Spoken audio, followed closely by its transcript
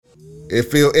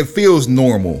It feels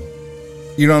normal.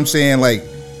 You know what I'm saying? Like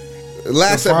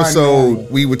last episode,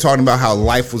 normal. We were talking about how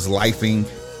life was lifing.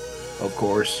 Of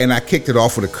course. And I kicked it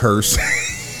off with a curse.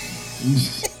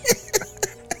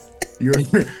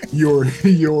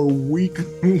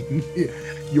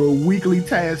 your weekly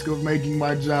task of making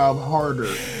my job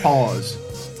harder. Pause.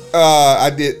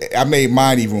 I made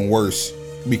mine even worse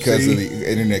because of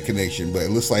the internet connection, but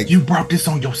it looks like you brought this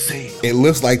on yourself. It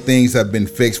looks like things have been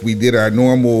fixed. We did our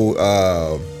normal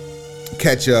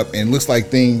catch up, and looks like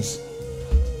things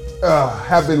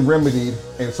have been remedied.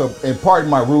 And pardon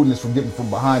my rudeness for getting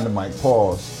from behind the mic.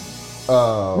 Pause.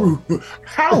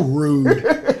 How rude.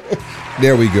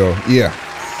 There we go. Yeah.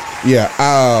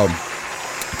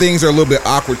 Things are a little bit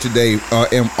awkward today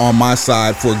on my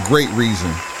side for a great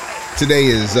reason. Today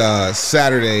is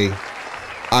Saturday,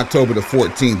 October the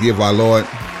 14th. Year of our Lord.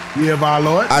 Year of our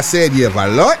Lord. I said year of our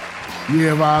Lord.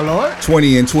 Year of our Lord.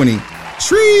 20 and 20.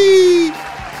 Tree.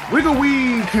 Wiggle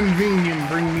weed convenient.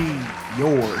 Bring me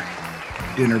your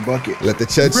dinner bucket. Let the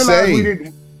church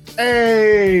say.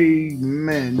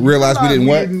 Amen. Realize we didn't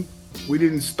what? We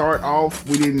didn't start off.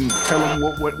 We didn't tell them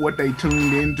what they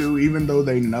tuned into, even though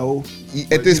they know.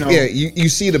 At this, you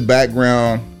see the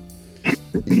background.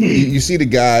 you see the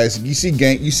guys. You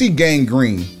see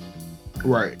gangrene.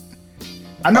 Right.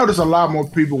 I notice a lot more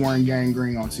people wearing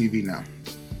gangrene on TV now.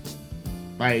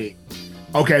 Like,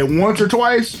 okay, once or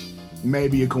twice,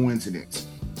 maybe a coincidence.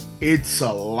 It's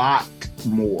a lot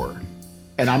more.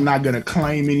 And I'm not going to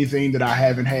claim anything that I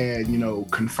haven't had,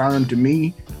 confirmed to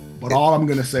me. But all I'm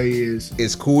going to say is...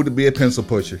 It's cool to be a pencil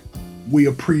pusher. We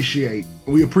appreciate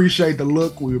the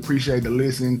look. We appreciate the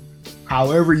listen.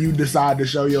 However you decide to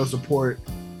show your support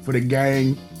for the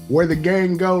gang. Where the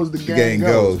gang goes, the gang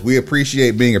goes. We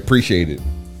appreciate being appreciated.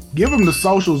 Give them the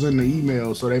socials and the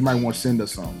email so they might want to send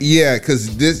us something. Yeah,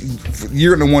 because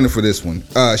you're going to want it for this one.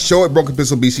 Show at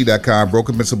brokenpencilbc.com,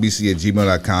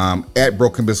 brokenpencilbc@gmail.com, at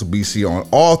brokenpencilbc on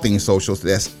all things socials.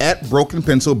 That's at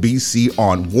brokenpencilbc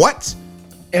on what?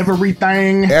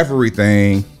 Everything.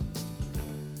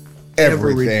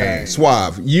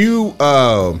 Suave, you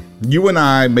and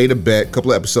I made a bet a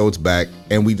couple of episodes back,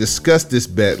 and we discussed this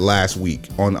bet last week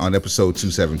on episode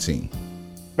 217.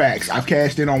 Facts. I've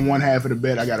cashed in on one half of the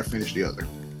bet. I got to finish the other.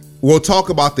 We'll talk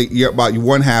about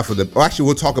one half of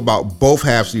we'll talk about both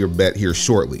halves of your bet here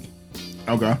shortly.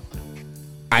 Okay.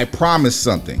 I promised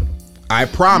something. I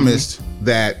promised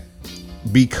that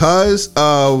because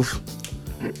of,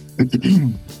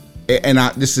 and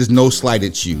this is no slight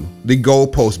at you, the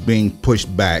goalpost being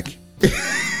pushed back as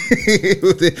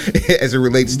it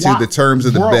relates to the terms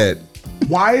of the bet.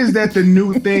 Why is that the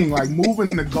new thing? Like, moving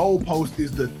the goalpost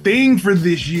is the thing for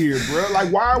this year, bro.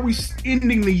 Like, why are we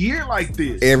ending the year like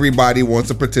this? Everybody wants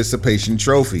a participation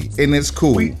trophy, and it's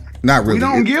cool. Not really. We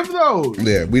don't give those.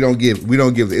 Yeah, we don't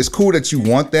give. It's cool that you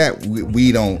want that.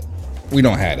 We don't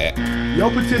have that.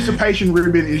 Your participation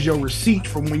ribbon is your receipt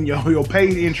from when your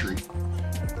paid entry.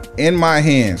 In my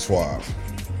hand, Suave.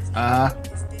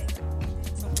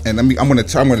 And I'm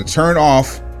gonna turn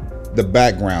off the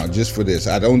background just for this.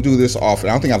 I don't do this often.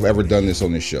 I don't think I've ever done this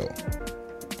on this show,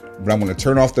 but I'm going to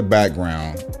turn off the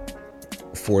background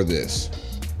for this.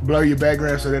 Blur your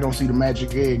background so they don't see the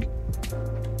magic egg.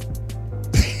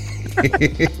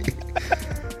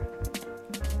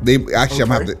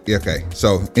 Okay.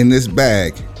 So in this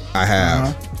bag, I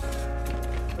have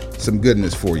some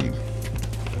goodness for you.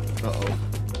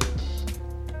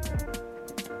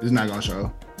 It's not going to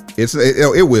show.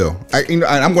 It will. I'm going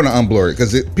to unblur it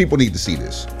because people need to see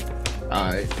this.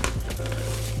 All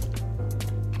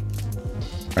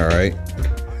right.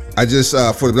 I just,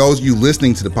 for those of you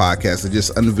listening to the podcast, I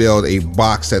just unveiled a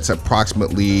box that's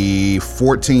approximately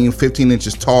 15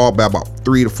 inches tall, by about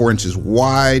 3 to 4 inches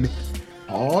wide.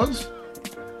 Pause.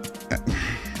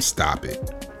 Stop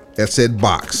it. That said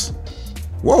box.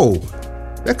 Whoa.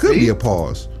 That could be a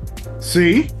pause.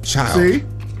 See? Child. See?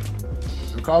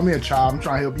 Call me a child. I'm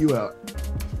trying to help you out.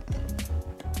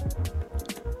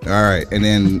 All right. And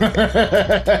then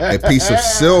a piece of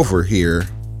silver here.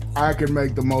 I can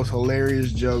make the most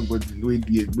hilarious joke, but we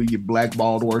get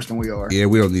blackballed worse than we are. Yeah,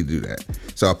 we don't need to do that.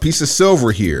 So a piece of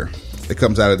silver here that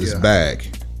comes out of this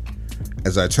bag.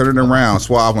 As I turn it around,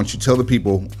 Suave, I want you to tell the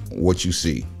people what you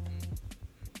see.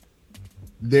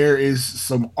 There is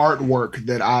some artwork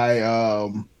that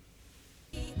I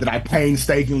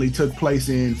painstakingly took place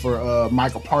in for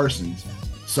Michael Parsons.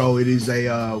 So it is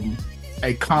a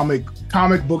comic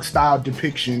book style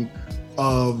depiction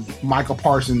of Michael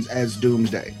Parsons as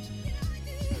Doomsday.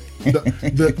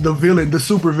 The villain, the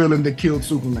super villain that killed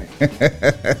Superman.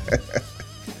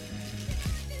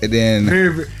 And then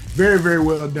Very, very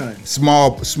well done.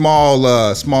 Small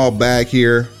bag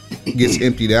here gets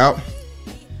emptied out.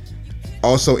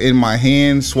 Also in my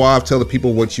hand, Suave, tell the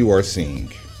people what you are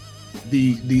seeing.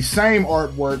 The same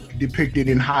artwork depicted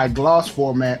in high gloss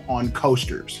format on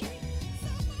coasters.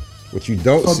 What you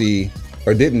don't see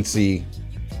or didn't see,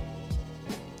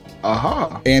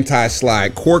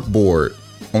 anti-slide cork board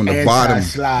on the bottom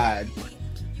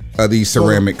of these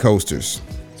ceramic coasters.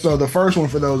 So the first one,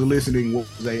 for those listening,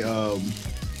 was a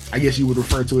I guess you would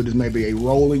refer to it as maybe a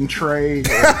rolling tray.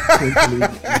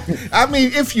 I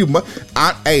mean, if you,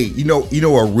 hey, you know,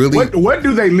 a really what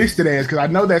do they list it as? Because I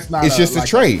know that's not. It's just a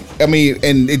tray. I mean,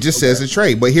 and it just says a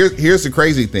tray. But here's the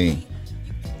crazy thing,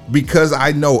 because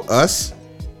I know us,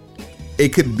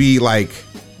 it could be like,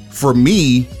 for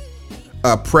me,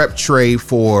 a prep tray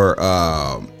for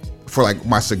like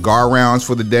my cigar rounds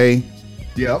for the day.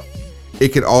 Yep. It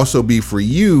could also be for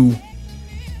you,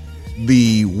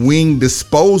 the wing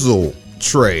disposal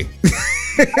tray.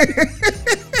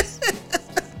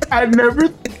 I never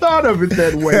thought of it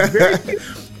that way.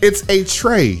 It's a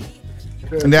tray.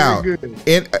 That's now,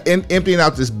 in emptying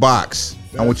out this box,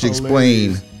 I want you to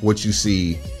explain what you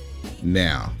see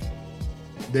now.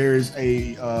 There's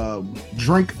a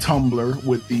drink tumbler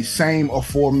with the same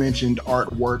aforementioned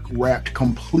artwork wrapped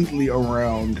completely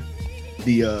around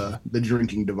the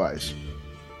drinking device.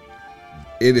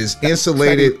 It is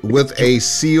insulated with a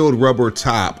sealed rubber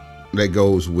top that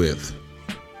goes with,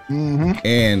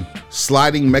 and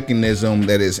sliding mechanism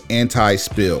that is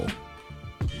anti-spill,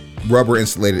 rubber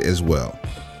insulated as well.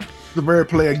 It's a very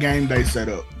player game day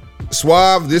setup.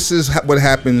 Suave, this is what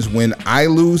happens when I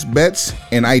lose bets,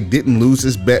 and I didn't lose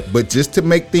this bet, but just to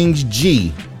make things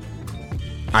G,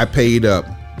 I paid up.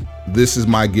 This is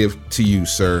my gift to you,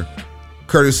 sir.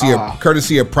 Courtesy of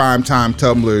Primetime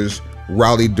Tumblers,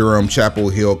 Raleigh, Durham, Chapel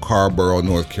Hill, Carrboro,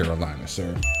 North Carolina,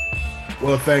 sir.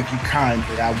 Well, thank you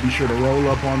kindly. I'll be sure to roll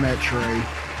up on that tray,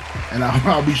 and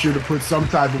I'll be sure to put some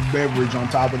type of beverage on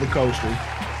top of the coaster,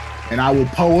 and I will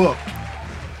pull up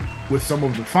with some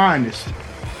of the finest.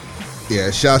 Yeah,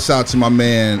 shouts out to my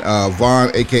man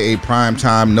Vaughn, aka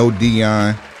Primetime, no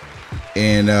Dion,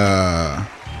 and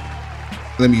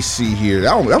let me see here.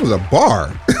 That was a bar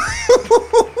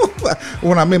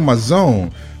when I'm in my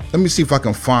zone. Let me see if I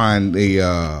can find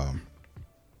a.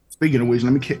 Speaking of which,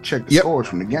 let me check the scores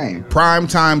from the game.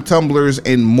 Primetime Tumblers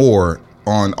and more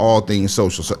on all things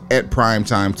social. So at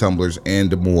Primetime Tumblers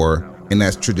and more, and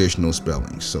that's traditional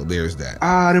spelling. So there's that.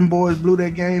 Them boys blew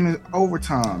that game in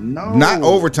overtime. No, not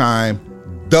overtime,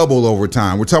 double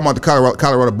overtime. We're talking about the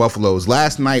Colorado Buffaloes.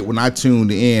 Last night when I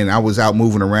tuned in, I was out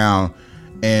moving around,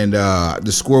 and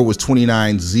the score was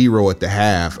 29-0 at the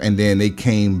half, and then they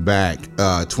came back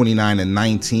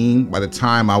 29-19. By the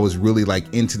time I was really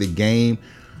like into the game,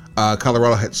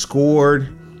 Colorado had scored,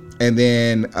 and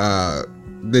then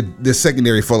the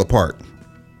secondary fell apart.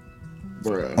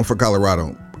 Bruh. For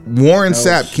Colorado. Warren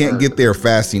Sapp can't get there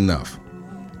fast enough.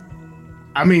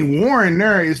 I mean, Warren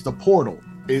there is the portal.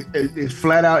 It's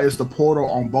flat out, it's the portal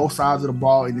on both sides of the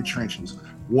ball in the trenches.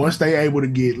 Once they able to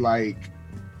get like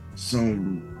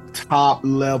some top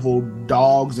level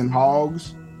dogs and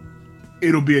hogs,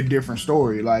 it'll be a different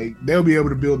story. Like, they'll be able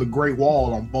to build a great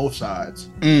wall on both sides.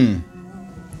 And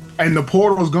the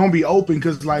portal's gonna be open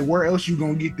because, like, where else you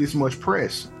gonna get this much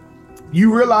press?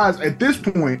 You realize at this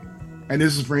point, and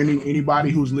this is for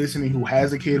anybody who's listening who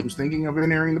has a kid who's thinking of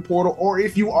entering the portal, or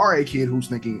if you are a kid who's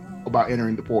thinking about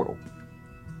entering the portal,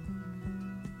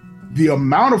 the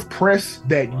amount of press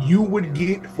that you would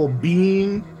get for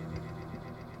being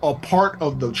a part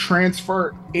of the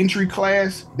transfer entry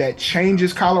class that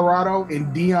changes Colorado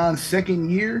in Dion's second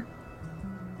year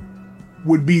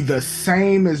would be the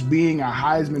same as being a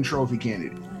Heisman Trophy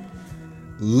candidate.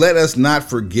 Let us not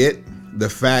forget the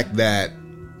fact that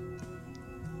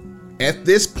at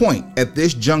this point, at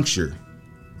this juncture,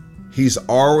 he's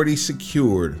already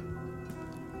secured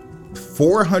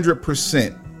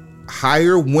 400%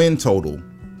 higher win total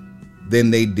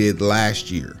than they did last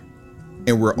year.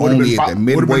 And we're only at the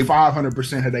midway. Would have been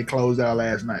 500% had they closed out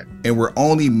last night. And we're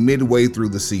only midway through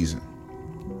the season.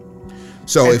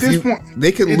 So at this point,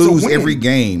 they could lose every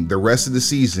game the rest of the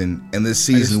season, and this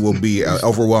season will be an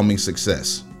overwhelming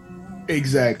success.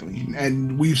 Exactly.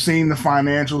 And we've seen the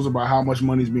financials about how much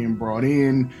money is being brought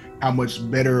in, how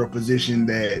much better a position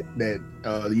that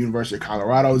the University of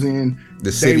Colorado is in.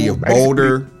 The city of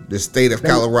Boulder, the state of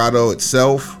Colorado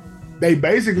itself. They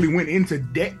basically went into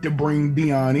debt to bring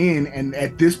Dion in, and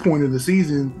at this point of the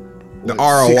season, the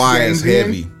ROI is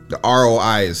heavy. The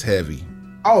ROI is heavy.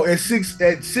 Oh, at six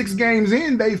games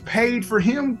in, they've paid for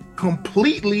him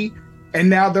completely, and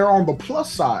now they're on the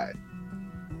plus side.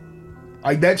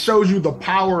 Like that shows you the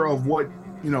power of what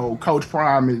Coach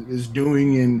Prime is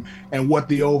doing and what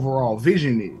the overall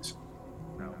vision is.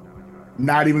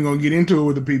 Not even gonna get into it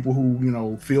with the people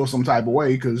who feel some type of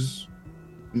way because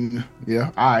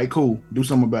yeah, all right, cool, do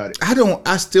something about it.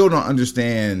 I still don't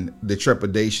understand the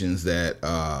trepidations that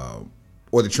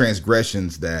or the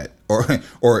transgressions that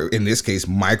or in this case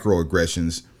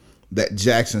microaggressions that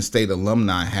Jackson State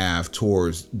alumni have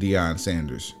towards Deion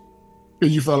Sanders.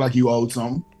 Because you felt like you owed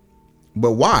something.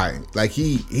 But why? Like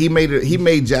he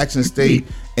made Jackson State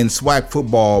and SWAC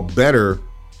football better.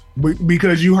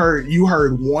 Because you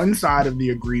heard one side of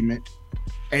the agreement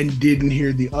and didn't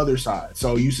hear the other side.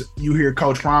 So you hear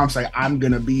Coach Prime say, "I'm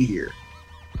gonna be here,"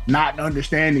 not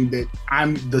understanding that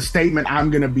the statement "I'm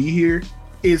gonna be here"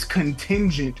 is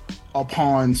contingent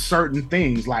upon certain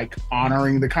things like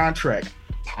honoring the contract,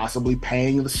 possibly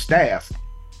paying the staff,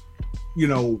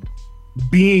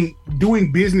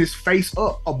 doing business face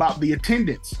up about the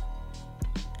attendance,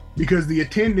 because the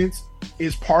attendance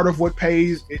is part of what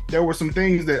pays. There were some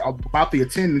things that about the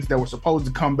attendance that were supposed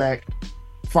to come back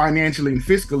financially and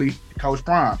fiscally to Coach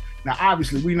Prime. Now,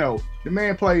 obviously, we know the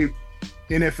man played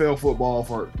NFL football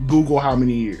for Google how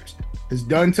many years, has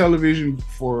done television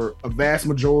for a vast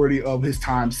majority of his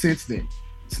time since then.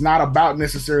 It's not about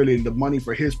necessarily the money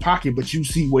for his pocket, but you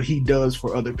see what he does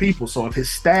for other people. So if his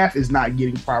staff is not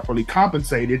getting properly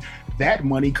compensated, that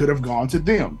money could have gone to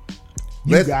them.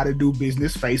 You got to do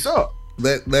business face up.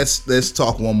 Let's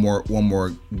talk one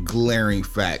more glaring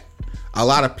fact. A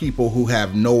lot of people who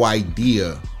have no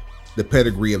idea the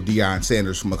pedigree of Deion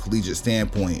Sanders from a collegiate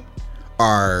standpoint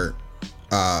are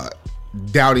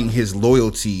doubting his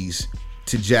loyalties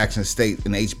to Jackson State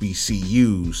and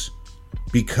HBCUs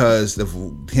because of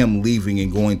him leaving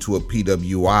and going to a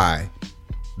PWI,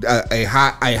 a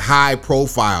high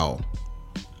profile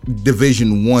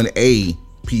Division 1A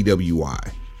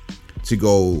PWI, to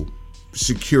go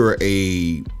secure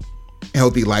a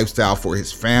healthy lifestyle for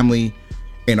his family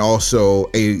and also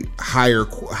a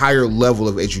higher level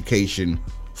of education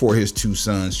for his two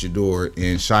sons, Shador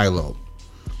and Shiloh.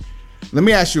 Let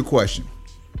me ask you a question.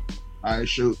 All right,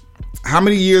 shoot. How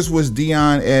many years was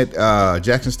Deion at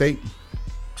Jackson State?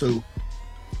 2.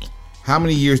 How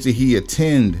many years did he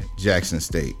attend Jackson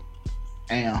State?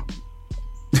 Damn.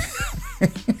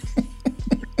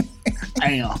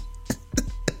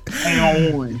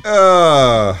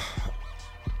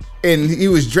 And he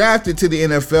was drafted to the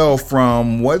NFL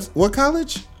from what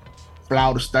college?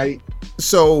 Florida State.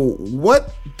 So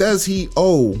what does he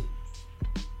owe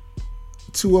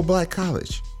to a black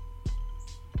college?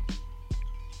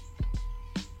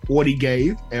 What he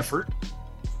gave, effort.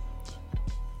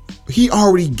 He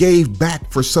already gave back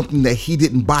for something that he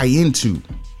didn't buy into.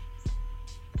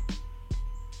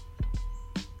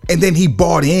 And then he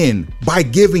bought in by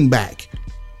giving back.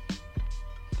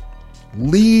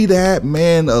 Leave that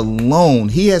man alone.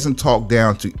 He hasn't talked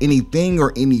down to anything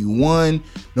or anyone,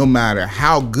 no matter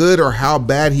how good or how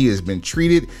bad he has been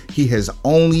treated. He has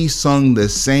only sung the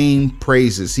same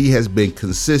praises. He has been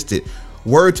consistent.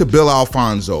 Word to Bill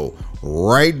Alfonso,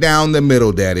 right down the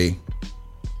middle, daddy.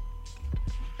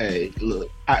 Hey,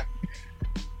 look,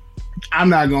 I'm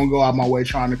not gonna go out my way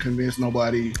trying to convince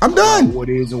nobody. I'm done. What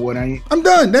is and what ain't. I'm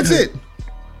done. That's it.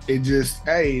 It just,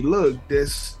 hey, look,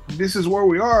 this is where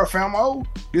we are, famo.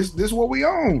 This what we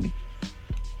own.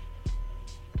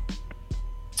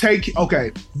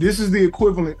 This is the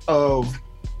equivalent of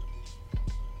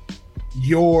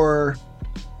your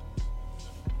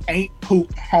ain't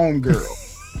poop homegirl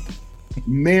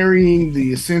marrying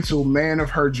the essential man of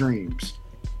her dreams.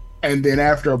 And then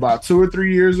after about 2 or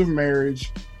 3 years of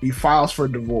marriage, he files for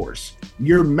divorce.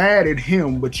 You're mad at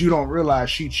him, but you don't realize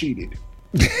she cheated.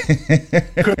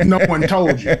 Because no one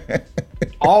told you.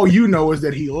 All you know is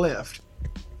that he left.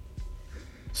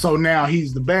 So now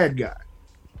he's the bad guy.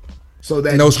 So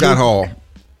that no Scott Hall.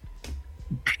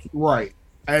 Right.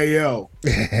 Ayo.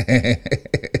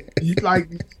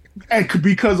 And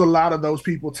because a lot of those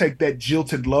people take that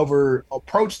jilted lover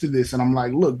approach to this, and I'm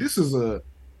like, look, this was a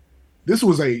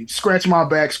scratch my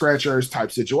back, scratch yours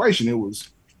type situation. It was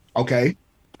okay.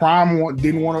 Prime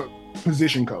didn't want a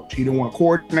position coach. He didn't want a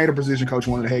coordinator, position coach.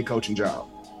 Wanted a head coaching job.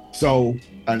 So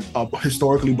a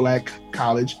historically black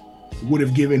college would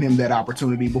have given him that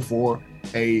opportunity before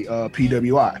a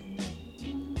PWI.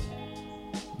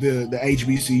 The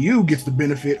HBCU gets the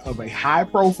benefit of a high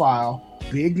profile,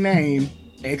 big name,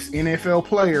 ex-NFL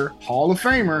player, Hall of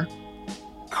Famer,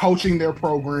 coaching their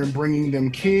program, bringing them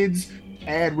kids,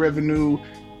 ad revenue,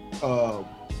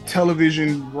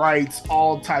 television rights,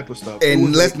 all type of stuff.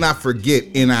 And let's not forget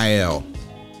NIL.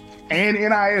 And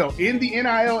NIL in the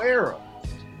NIL era.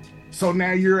 So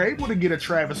now you're able to get a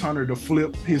Travis Hunter to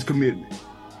flip his commitment.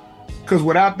 Because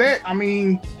without that, I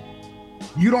mean,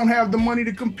 you don't have the money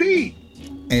to compete.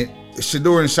 And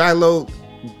Shedeur and Shiloh,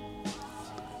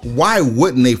 why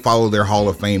wouldn't they follow their Hall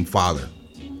of Fame father?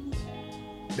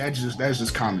 That's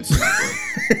just common sense,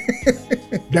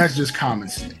 bro. That's just common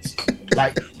sense.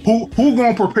 Like, who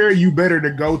gonna prepare you better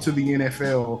to go to the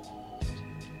NFL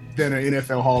than an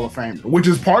NFL Hall of Famer? Which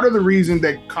is part of the reason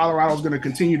that Colorado's going to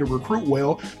continue to recruit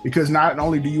well, because not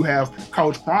only do you have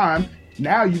Coach Prime,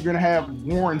 now you're going to have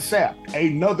Warren Sapp,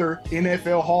 another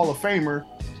NFL Hall of Famer,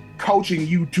 coaching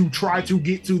you to try to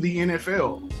get to the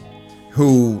NFL.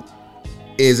 Who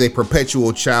is a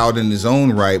perpetual child in his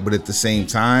own right, but at the same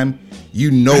time,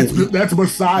 you know that's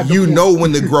beside the you point. know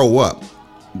when to grow up.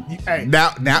 Hey,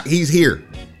 now he's here.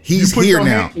 He's here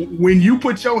now. When you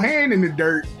put your hand in the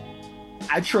dirt,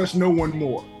 I trust no one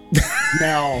more.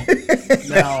 Now,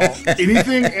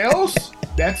 anything else,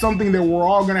 that's something that we're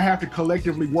all going to have to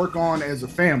collectively work on as a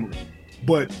family.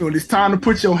 But when it's time to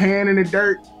put your hand in the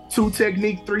dirt, 2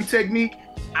 technique, 3 technique,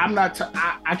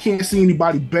 I can't see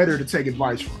anybody better to take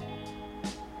advice from.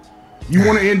 You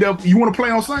want to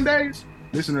play on Sundays?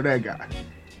 Listen to that guy.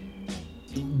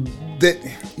 That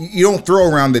you don't throw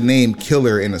around the name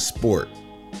killer in a sport,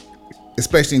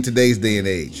 especially in today's day and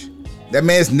age. That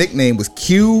man's nickname was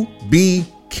QB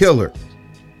Killer.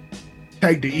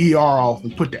 Take the ER off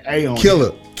and put the A on.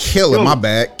 Killer. My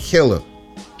bad. Killer.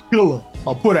 Or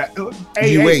put a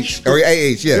UH or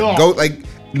AH. Yeah. Go like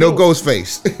no ghost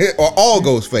face or all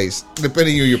ghost face,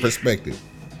 depending on your perspective.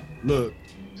 Look,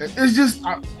 it's just.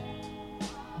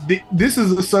 This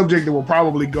is a subject that will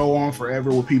probably go on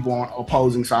forever with people on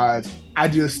opposing sides. I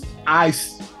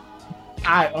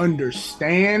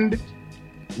understand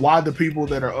why the people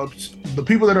that are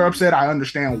upset, I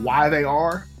understand why they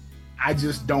are. I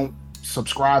just don't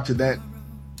subscribe to that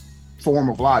form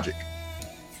of logic.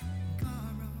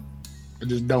 I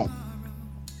just don't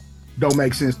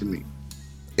make sense to me.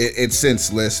 It's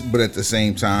senseless, but at the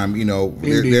same time, you know,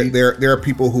 there are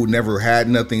people who never had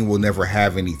nothing, will never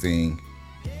have anything.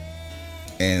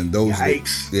 And those,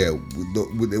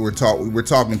 we're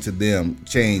talking to them.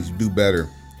 Change, do better.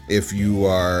 If you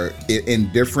are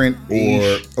indifferent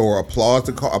or applaud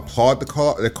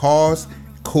the cause,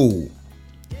 cool.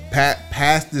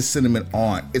 Pass this sentiment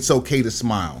on. It's okay to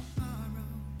smile.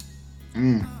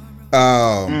 Where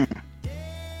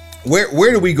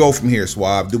do we go from here,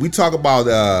 Suave? Do we talk about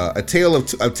a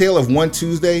tale of one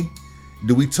Tuesday?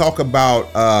 Do we talk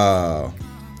about?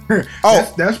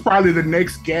 That's probably the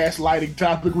next gaslighting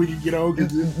topic we can get on.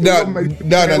 No.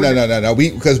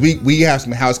 We have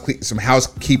some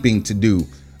housekeeping to do.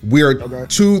 We're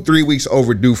 2-3 weeks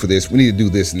overdue for this. We need to do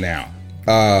this now.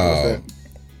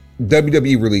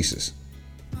 WWE releases.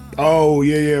 Oh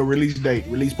yeah, release date,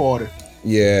 release party.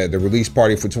 Yeah, the release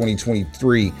party for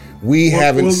 2023. We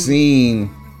haven't seen.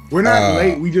 We're not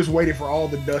late. We just waited for all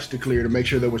the dust to clear to make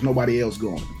sure there was nobody else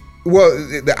going. Well,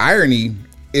 the irony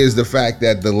is the fact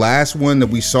that the last one that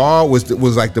we saw was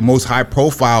like the most high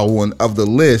profile one of the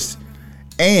list,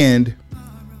 and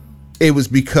it was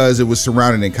because it was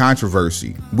surrounded in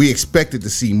controversy. We expected to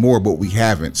see more, but we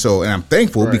haven't. So, and I'm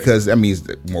thankful because that means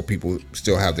that more people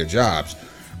still have their jobs.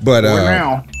 But for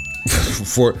now,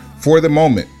 for the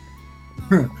moment,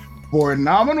 for a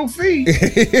nominal fee,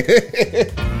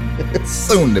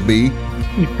 soon to be,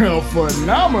 for a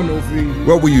nominal fee,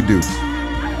 what will you do?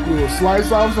 We'll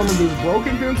slice off some of this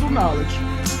broken pencil knowledge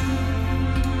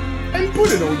and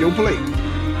put it on your plate.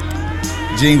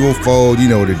 Jingle fold, you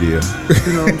know what it is.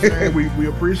 You know what I'm saying? We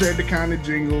appreciate the kind of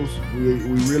jingles. We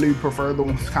really prefer the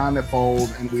kind that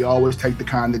fold, and we always take the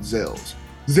kind that zells.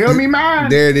 Zell me mine.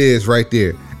 There it is, right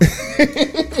there.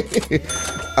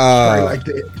 Like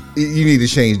that. You need to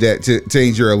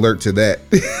change your alert to that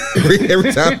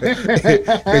every time.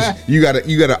 you got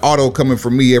an auto coming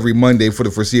from me every Monday for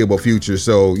the foreseeable future.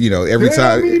 So you know every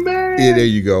time. Yeah, there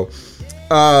you go.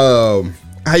 How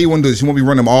you want to do this? You want me to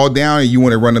run them all down, or you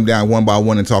want to run them down one by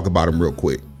one and talk about them real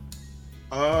quick?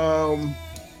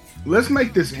 Let's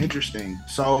make this interesting.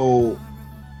 So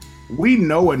we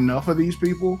know enough of these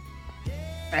people.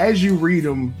 As you read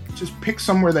them, just pick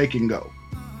somewhere they can go.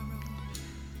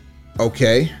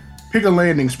 Okay. Pick a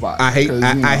landing spot. I hate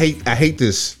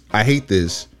this.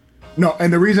 No,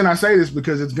 and the reason I say this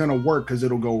because it's gonna work because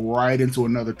it'll go right into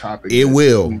another topic. It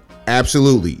will,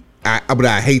 absolutely. But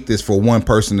I hate this for one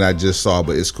person that I just saw,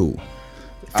 but it's cool.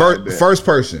 First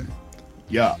person.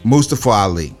 Yeah. Mustafa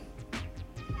Ali.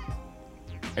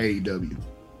 AEW.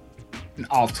 And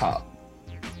off top.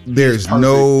 There's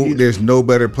no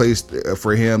better place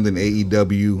for him than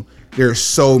AEW. There's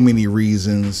so many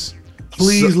reasons.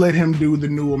 Please let him do the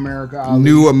New America Ali.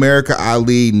 New America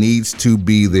Ali needs to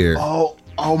be there. Oh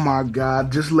my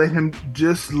God! Just let him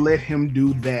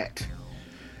do that.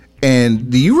 And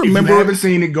do you remember? If you haven't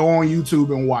seen it, go on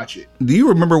YouTube and watch it. Do you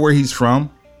remember where he's from?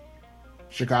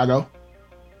 Chicago.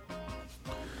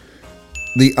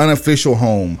 The unofficial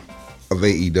home of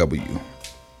AEW.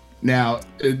 Now,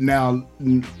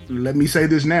 let me say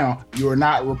this now. You are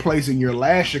not replacing your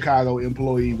last Chicago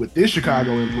employee with this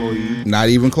Chicago employee. Not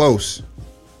even close.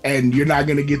 And you're not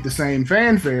going to get the same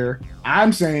fanfare.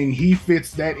 I'm saying he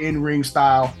fits that in-ring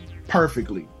style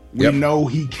perfectly. We know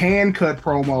he can cut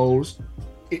promos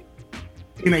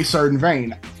in a certain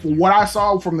vein. What I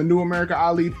saw from the New America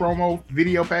Ali promo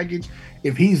video package,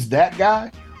 if he's that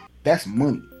guy, that's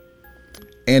money.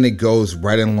 And it goes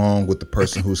right along with the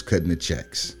person who's cutting the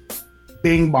checks.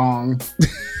 Bing bong.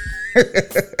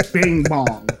 Bing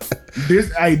bong.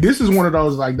 This is one of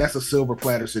those, like, that's a silver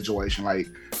platter situation. Like,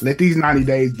 let these 90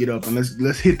 days get up and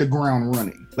let's hit the ground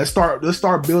running. Let's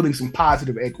start building some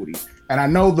positive equity. And I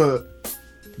know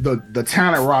the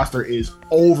talent roster is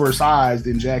oversized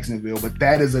in Jacksonville, but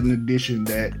that is an addition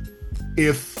that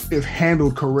if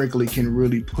handled correctly can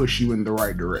really push you in the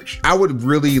right direction. I would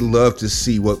really love to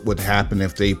see what would happen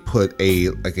if they put a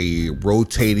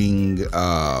rotating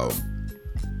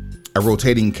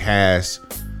cast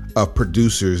of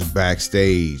producers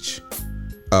backstage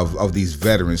of these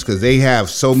veterans, because they have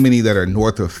so many that are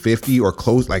north of 50 or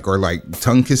close, or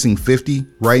tongue kissing 50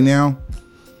 right now,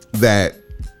 that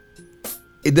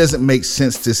it doesn't make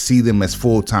sense to see them as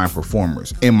full-time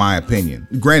performers, in my opinion.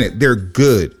 Granted, they're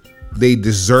good. They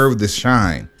deserve the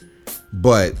shine.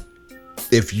 But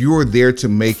if you're there to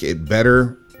make it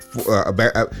better,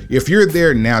 if you're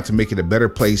there now to make it a better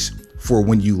place for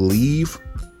when you leave,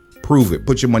 prove it.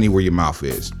 Put your money where your mouth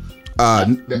is.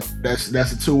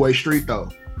 That's a two-way street, though.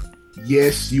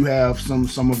 Yes, you have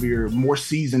some of your more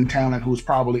seasoned talent who's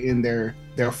probably in their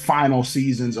final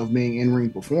seasons of being in-ring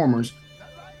performers,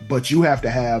 but you have to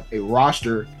have a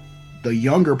roster, the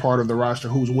younger part of the roster,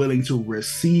 who's willing to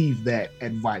receive that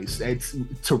advice,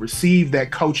 to receive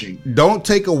that coaching. Don't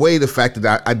take away the fact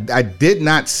that I did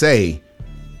not say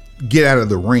get out of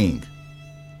the ring.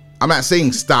 I'm not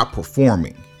saying stop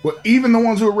performing. Well, even the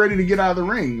ones who are ready to get out of the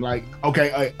ring, like,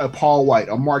 okay, a Paul White,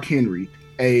 a Mark Henry,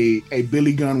 a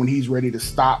Billy Gunn when he's ready to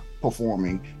stop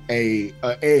performing, a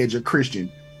Edge, a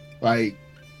Christian, like,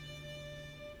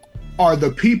 are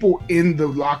the people in the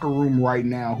locker room right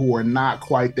now who are not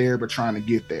quite there but trying to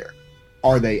get there,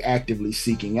 are they actively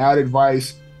seeking out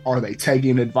advice? Are they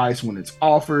taking advice when it's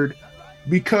offered?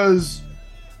 Because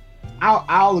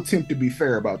I'll attempt to be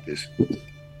fair about this.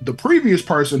 The previous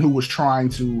person who was trying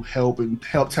to help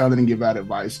talent and give out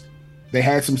advice, they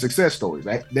had some success stories.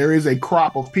 There is a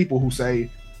crop of people who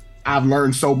say, I've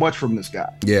learned so much from this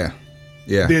guy. Yeah.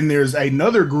 Then there's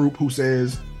another group who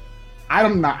says,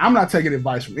 I'm not taking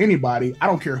advice from anybody. I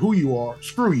don't care who you are.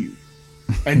 Screw you.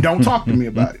 And don't talk to me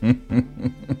about it.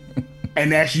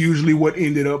 And that's usually what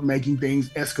ended up making things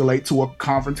escalate to a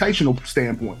confrontational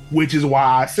standpoint, which is why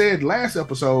I said last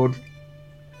episode,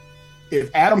 if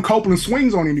Adam Copeland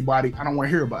swings on anybody, I don't want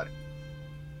to hear about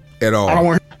it. At all. I don't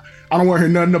want to hear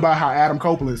nothing about how Adam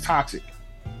Copeland is toxic.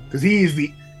 Because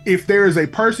if there is a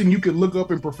person you could look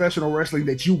up in professional wrestling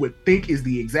that you would think is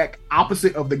the exact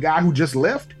opposite of the guy who just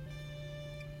left,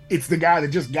 it's the guy that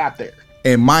just got there.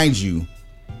 And mind you,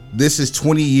 this is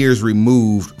 20 years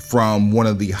removed from one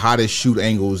of the hottest shoot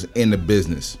angles in the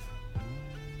business.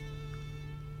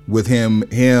 With him,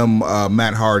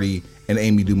 Matt Hardy, and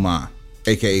Amy Dumas,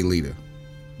 aka Lita.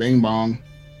 Bing bong.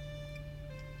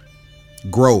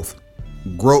 Growth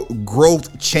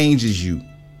changes you.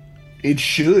 It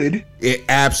should. It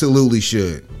absolutely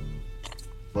should.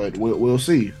 But we'll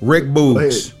see. Rick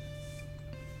Boogs.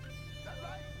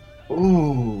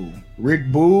 Ooh,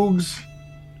 Rick Boogs.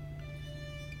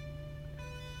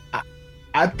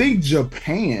 I think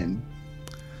Japan.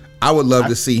 I would love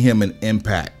to see him in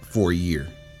Impact for a year.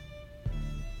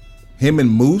 Him and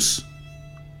Moose,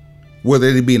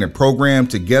 whether they be in a program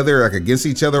together, like against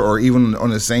each other, or even on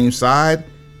the same side,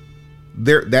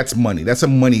 that's money. That's a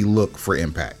money look for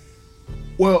Impact.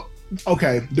 Well,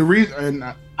 okay. The reason,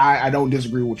 and I don't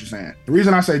disagree with what you're saying. The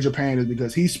reason I say Japan is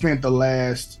because he spent the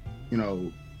last,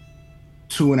 2.5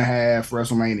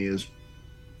 WrestleManias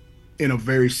in a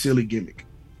very silly gimmick.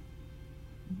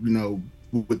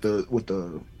 With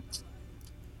the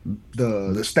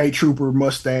state trooper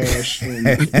mustache and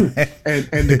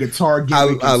and the guitar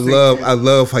gimmick. I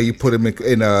love how you put him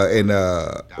in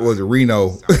was it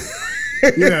Reno?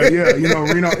 yeah,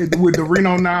 Reno with the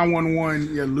Reno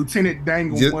 911, Lieutenant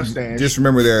Dangle mustache. Just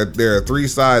remember there are 3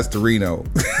 sides to Reno.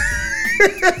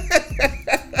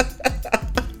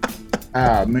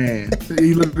 Ah man,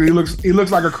 he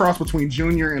looks like a cross between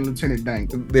Junior and Lieutenant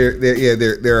Dank.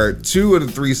 There are 2 of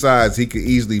the 3 sides he could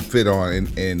easily fit on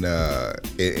in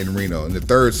Reno, and the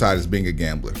third side is being a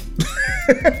gambler.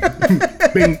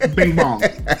 Bing bong.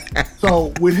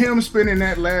 So with him spending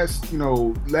that last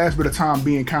bit of time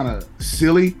being kind of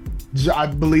silly, I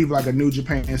believe like a New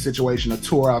Japan situation, a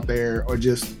tour out there, or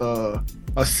just a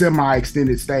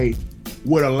semi-extended stay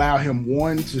would allow him,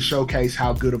 one, to showcase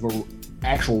how good of a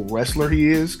actual wrestler he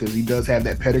is, because he does have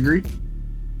that pedigree.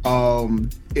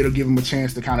 It'll give him a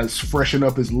chance to kind of freshen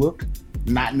up his look,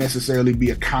 not necessarily be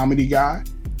a comedy guy.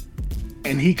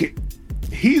 And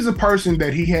he's a person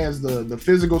that he has the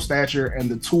physical stature and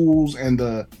the tools and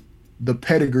the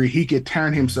pedigree. He could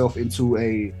turn himself into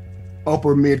a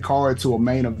upper mid card to a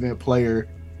main event player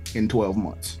in 12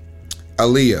 months.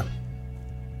 Aaliyah.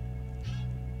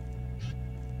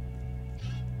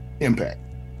 Impact.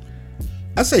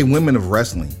 I say women of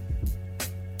wrestling.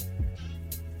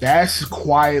 That's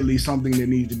quietly something that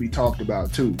needs to be talked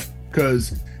about too,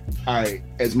 because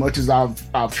as much as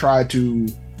I've tried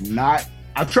to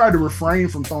refrain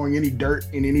from throwing any dirt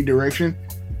in any direction,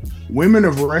 women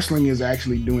of wrestling is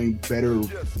actually doing better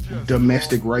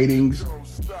domestic ratings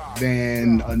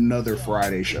than another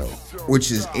Friday show,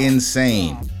 which is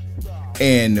insane.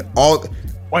 And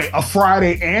a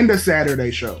Friday and a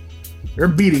Saturday show. They're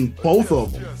beating both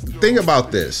of them. Think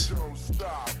about this.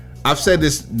 I've said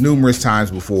this numerous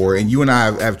times before, and you and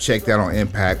I have checked out on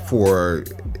Impact for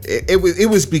it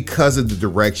was because of the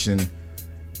direction.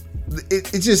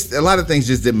 It just, a lot of things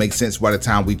just didn't make sense by the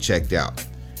time we checked out.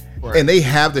 Right. And they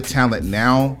have the talent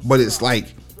now, but it's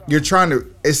like you're trying to.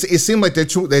 It seems like they're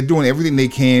doing everything they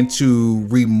can to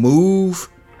remove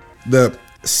the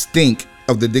stink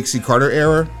of the Dixie Carter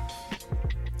era.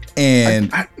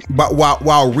 But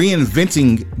while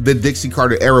reinventing the Dixie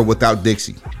Carter era without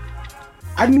Dixie.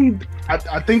 I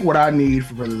think what I need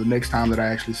for the next time that I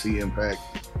actually see Impact,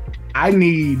 I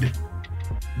need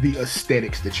the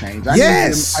aesthetics to change.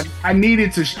 I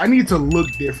need to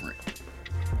look different.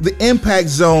 The Impact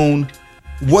Zone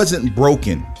wasn't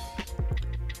broken.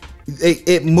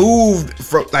 It moved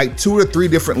from like 2 or 3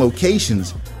 different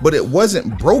locations, but it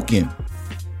wasn't broken.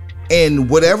 And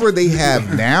whatever they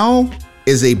have now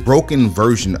is a broken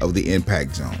version of the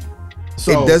Impact Zone.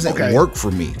 So it doesn't work for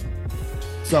me.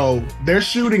 So they're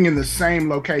shooting in the same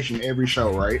location every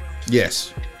show, right?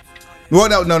 Yes. Well,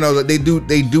 no. They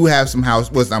do have some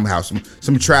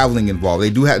some traveling involved. They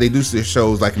do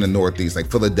shows like in the Northeast, like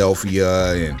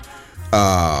Philadelphia and.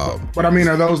 But I mean,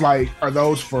 are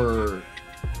those for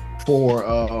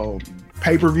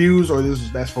pay-per-views, or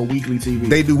that's for weekly TV?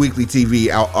 They do weekly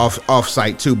TV off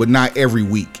site too, but not every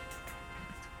week.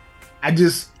 I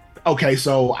just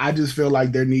feel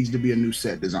like there needs to be a new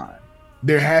set design.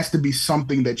 There has to be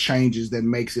something that changes that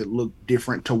makes it look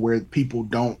different, to where people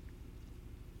don't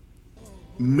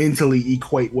mentally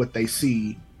equate what they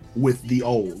see with the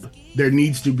old. There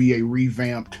needs to be a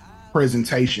revamped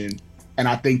presentation, and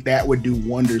I think that would do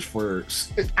wonders for.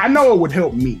 I know it would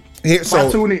help me.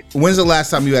 When's the last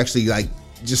time you actually like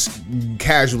just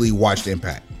casually watched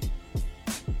Impact?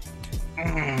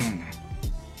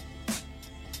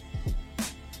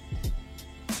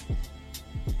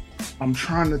 I'm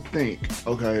trying to think.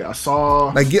 Okay, I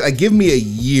saw. Give me a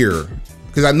year,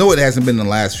 because I know it hasn't been in the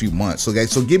last few months.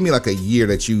 So give me like a year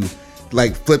that you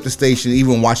like flipped the station,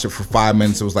 even watched it for 5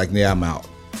 minutes. It was like, yeah, I'm out.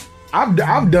 I've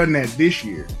done that this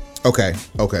year. Okay.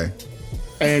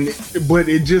 But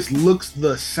it just looks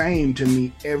the same to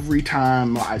me every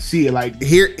time I see it. Like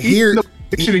here the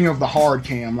positioning of the hard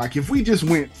cam. Like if we just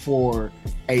went for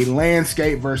a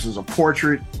landscape versus a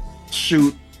portrait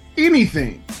shoot,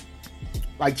 anything.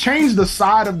 Like change the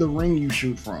side of the ring you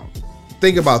shoot from.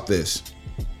 Think about this.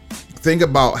 Think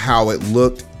about how it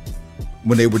looked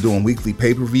when they were doing weekly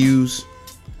pay-per-views.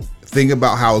 Think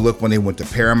about how it looked when they went to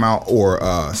Paramount or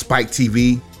Spike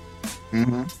TV.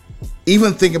 Mm-hmm.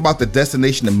 Even think about the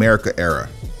Destination America era.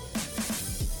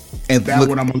 And that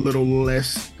one I'm a little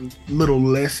less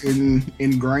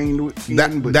ingrained with.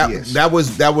 That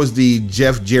was the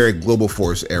Jeff Jarrett Global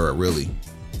Force era, really.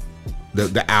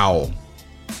 The owl.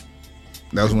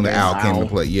 That was when the owl came into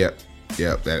play. Yep,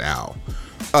 that owl.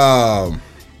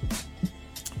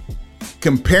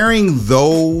 Comparing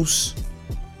those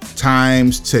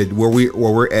times to where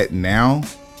we're at now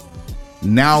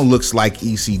looks like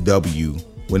ECW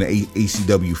when the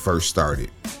ECW first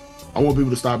started. I want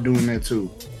people to stop doing that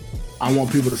too. I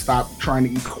want people to stop trying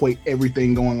to equate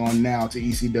everything going on now to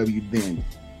ECW then.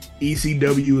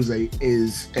 ECW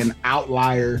is an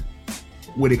outlier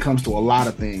when it comes to a lot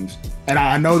of things. And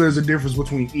I know there's a difference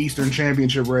between Eastern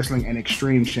Championship Wrestling and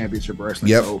Extreme Championship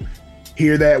Wrestling. Yep. So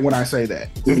Hear that when I say that.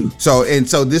 So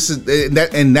this is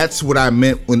that, and that's what I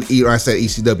meant when I said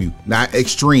ECW, not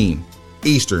extreme,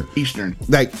 Eastern.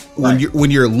 Like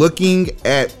when you're looking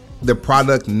at the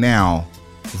product now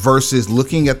versus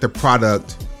looking at the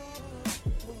product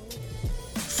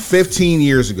 15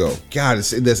 years ago. God,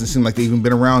 it doesn't seem like they've even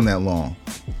been around that long.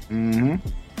 Mm-hmm.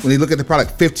 When you look at the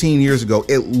product 15 years ago,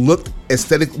 it looked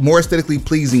more aesthetically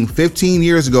pleasing 15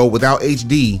 years ago without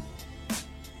HD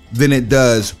than it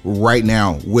does right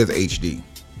now with HD.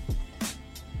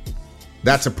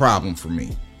 That's a problem for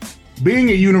me. Being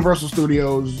at Universal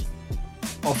Studios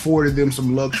afforded them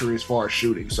some luxury as far as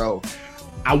shooting. So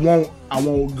I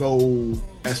won't go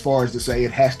as far as to say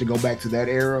it has to go back to that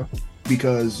era,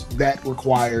 because that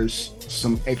requires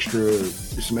some extra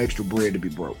bread to be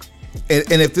broke.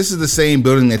 And if this is the same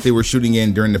building that they were shooting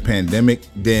in during the pandemic,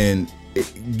 then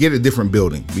get a different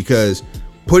building, because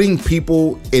putting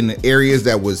people in areas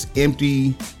that was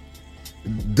empty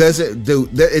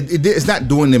it's not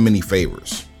doing them any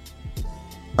favors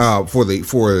for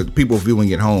people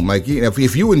viewing at home. Like, you know,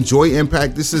 if you enjoy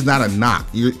Impact, this is not a knock.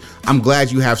 I'm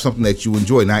glad you have something that you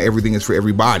enjoy. Not everything is for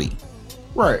everybody.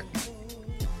 Right.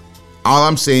 All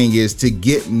I'm saying is, to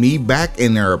get me back,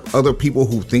 and there are other people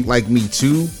who think like me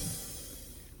too,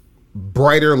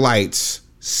 brighter lights,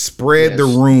 spread the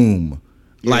room.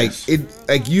 Yes.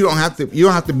 You don't have to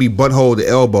be butthole to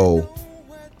elbow,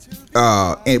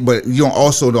 but you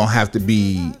don't have to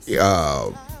be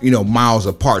miles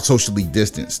apart, socially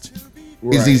distanced.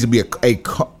 Right. It needs to be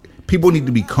people need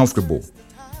to be comfortable,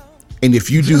 and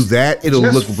if you do that, it'll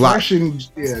look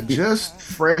just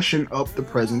freshen up the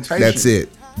presentation.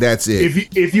 That's it.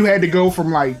 If you had to go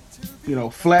from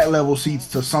flat level seats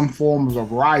to some forms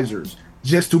of risers,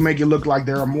 just to make it look like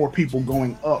there are more people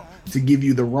going up, to give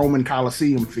you the Roman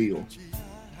Coliseum feel.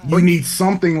 You need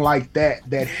something like that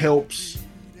helps.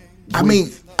 I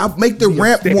mean, I'll make the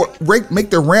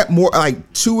ramp more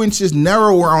like 2 inches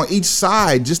narrower on each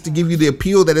side, just to give you the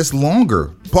appeal that it's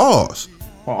longer. Pause.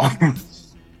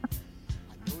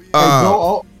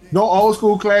 Go old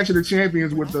school Clash of the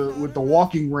Champions with the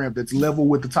walking ramp that's level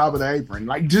with the top of the apron.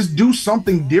 Like, just do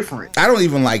something different. I don't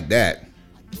even like that.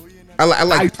 I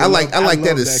like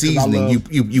that as seasoning.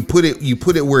 You put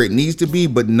it where it needs to be,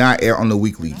 but not on the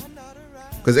weekly.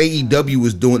 Because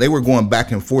AEW they were going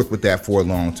back and forth with that for a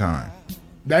long time.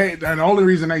 And the only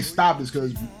reason they stopped is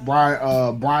because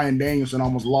Bryan Danielson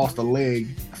almost lost a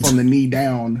leg from the knee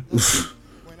down.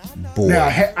 Boy.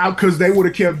 Now, because they would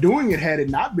have kept doing it had it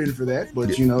not been for that. But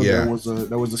there was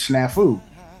a snafu.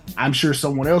 I'm sure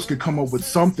someone else could come up with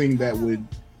something that would,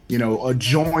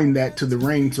 adjoin that to the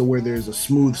ring to where there's a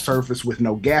smooth surface with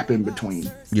no gap in between.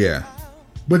 Yeah.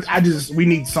 But we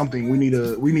need something. We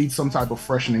need some type of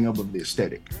freshening up of the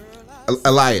aesthetic.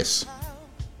 Elias.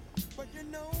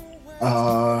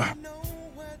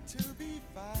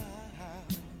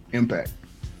 Impact.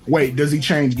 Wait, does he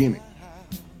change gimmick?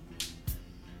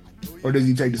 Or does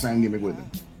he take the same gimmick with him?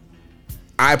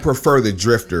 I prefer the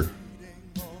Drifter.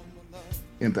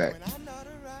 Impact.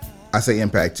 I say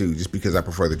Impact too, just because I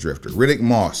prefer the Drifter. Riddick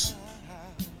Moss.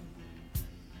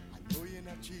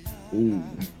 Ooh.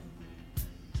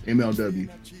 MLW.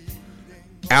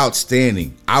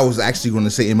 Outstanding. I was actually going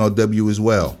to say MLW as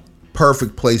well.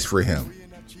 Perfect place for him.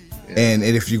 Yeah. And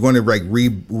if you're going to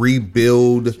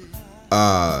rebuild,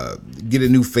 get a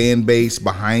new fan base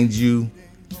behind you,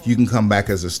 you can come back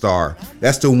as a star.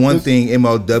 That's the one thing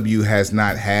MLW has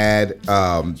not had.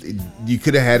 You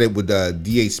could have had it with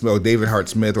D.H. Smith, David Hart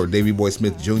Smith, or Davey Boy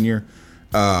Smith Jr.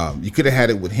 You could have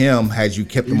had it with him had you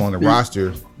kept him on the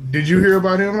roster. Did you hear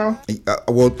about him now?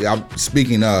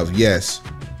 Speaking of, yes.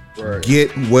 Right.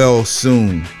 Get well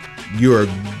soon. You're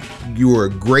a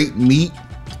great meat,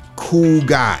 cool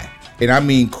guy. And I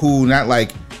mean cool, not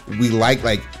like we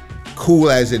like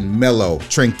cool as in mellow,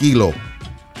 tranquilo.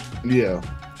 Yeah.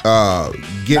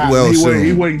 Soon.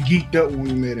 He wasn't geeked up when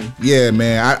we met him. Yeah,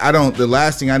 man. I don't. The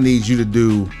last thing I need you to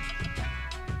do,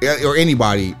 or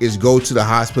anybody, is go to the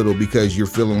hospital because you're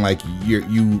feeling like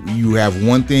you have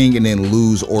one thing and then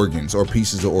lose organs or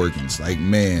pieces of organs. Like,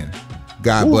 man,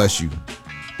 God bless you.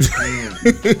 Man,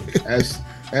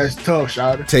 that's tough,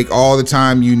 Shouter. Take all the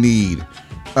time you need.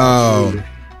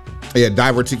 Yeah,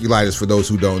 diverticulitis, for those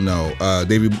who don't know.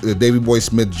 Davey Boy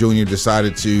Smith Jr.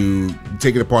 decided to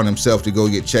take it upon himself to go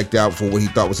get checked out for what he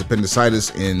thought was appendicitis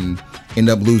and end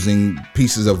up losing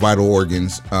pieces of vital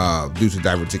organs due to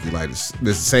diverticulitis.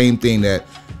 The same thing that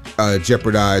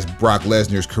jeopardized Brock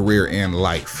Lesnar's career and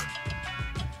life.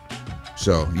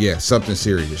 So, yeah, something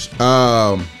serious.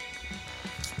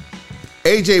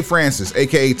 AJ Francis,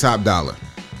 a.k.a. Top Dollar.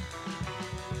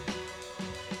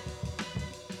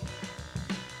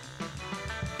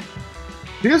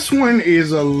 This one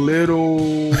is a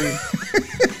little.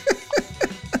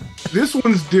 This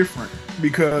one's different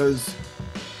because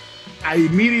I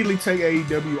immediately take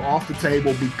AEW off the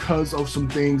table because of some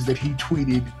things that he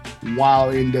tweeted while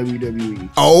in WWE.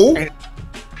 Oh, and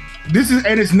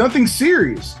it's nothing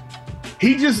serious.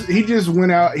 He just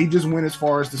went out. He just went as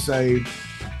far as to say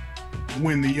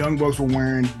when the Young Bucks were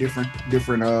wearing different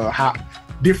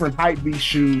hype beast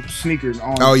sneakers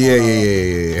on. Oh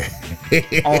yeah.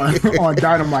 on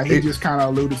Dynamite, he just kind of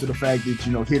alluded to the fact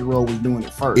that Hit Row was doing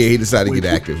it first. Yeah, he decided to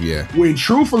get active. Yeah. When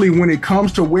truthfully, when it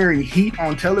comes to wearing heat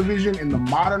on television in the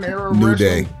modern era of New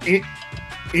wrestling, Day,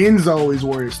 Enzo is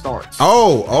where it starts.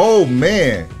 Oh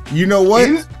man, you know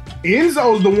what?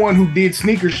 Enzo's the one who did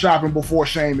sneaker shopping before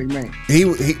Shane McMahon. He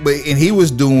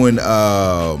was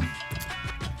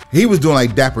doing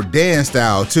like Dapper Dan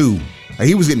style too. Like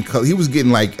he was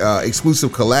getting like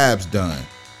exclusive collabs done.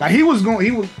 Like he was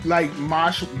like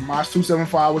Mosh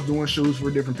 275 was doing shoes for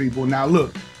different people. Now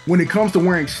look, when it comes to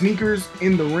wearing sneakers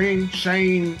in the ring,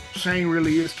 Shane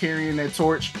really is carrying that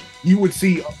torch. You would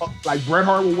see like Bret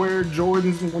Hart would wear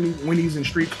Jordans when he's in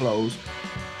street clothes.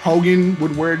 Hogan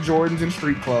would wear Jordans in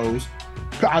street clothes.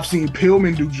 I've seen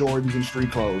Pillman do Jordans in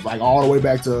street clothes, like all the way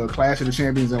back to Clash of the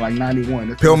Champions in like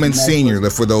 '91. Pillman Senior,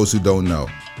 for those who don't know.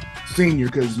 Senior,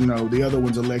 because the other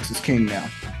one's Alexis King now.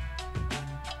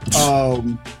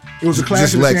 It was a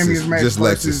Clash of the Champions match. Just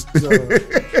Lexus.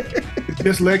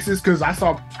 Just Lexus, because I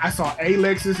saw a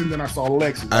Lexus and then I saw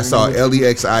Lexus. I saw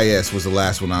Lexis was the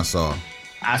last one I saw.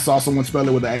 I saw someone spell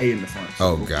it with an A in the front. So.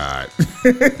 Oh God.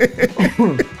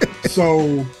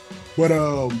 So, but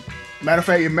matter of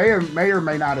fact, it may or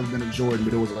may not have been a Jordan,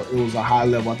 but it was a high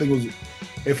level. I think it was,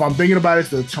 if I'm thinking about it,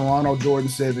 it's the Toronto Jordan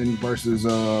 7 versus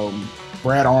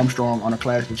Brad Armstrong on a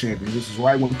Clash of Champions. This is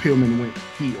right when Pillman went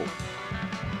heel.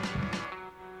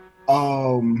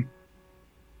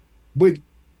 But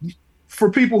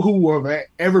for people who have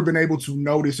ever been able to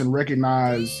notice and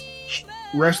recognize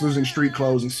wrestlers in street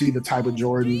clothes and see the type of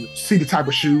Jordans, see the type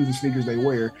of shoes and sneakers they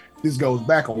wear, this goes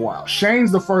back a while.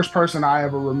 Shane's the first person I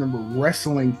ever remember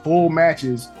wrestling full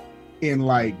matches in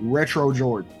like retro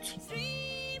Jordans.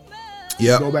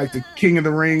 Yeah. Go back to King of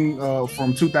the Ring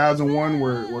from 2001,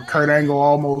 where Kurt Angle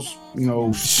almost,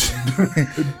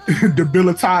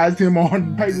 debilitized him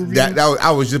on pay-per-view.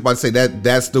 I was just about to say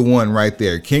that's the one right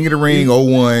there. King of the Ring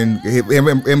 01,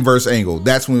 him versus Angle.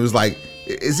 That's when it was like,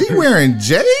 is he wearing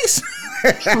J's?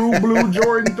 True blue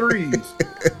Jordan 3s.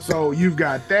 So you've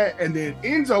got that, and then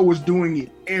Enzo was doing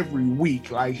it every week.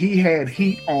 Like he had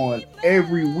heat on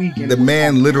every week. The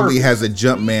man literally has a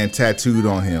Jumpman tattooed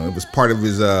on him. It was part of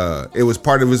his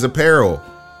apparel.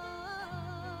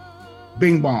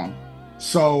 Bing bong.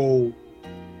 So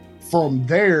from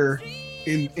there,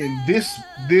 in this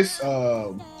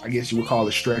I guess you would call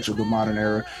it stretch of the modern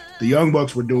era, the Young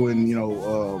Bucks were doing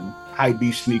hype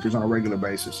beast sneakers on a regular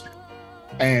basis.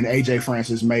 And AJ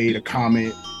Francis made a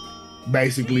comment,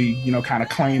 basically, kind of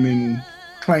claiming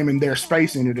their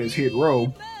space in it as Hit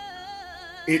Row.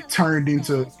 It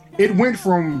went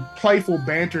from playful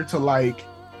banter to like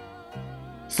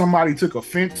somebody took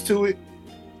offense to it,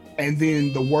 and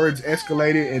then the words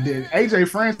escalated. And then AJ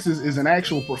Francis is an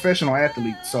actual professional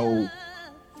athlete, so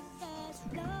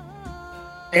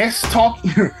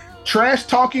trash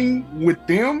talking with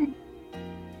them,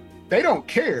 they don't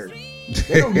care.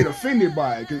 They don't get offended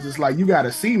by it because it's like, you got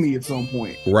to see me at some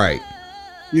point. Right.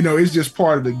 It's just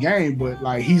part of the game, but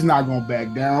like he's not going to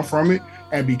back down from it.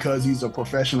 And because he's a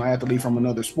professional athlete from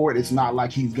another sport, it's not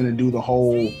like he's going to do the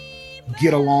whole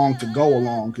get along to go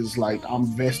along, because like I'm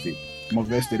vested. I'm a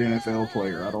vested NFL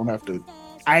player. I don't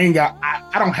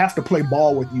have to play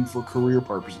ball with you for career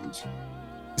purposes.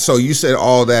 So you said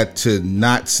all that to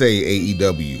not say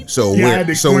AEW. So yeah, where? I had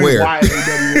to So where? Why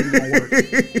AEW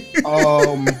isn't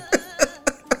gonna work.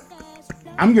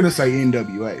 I'm gonna say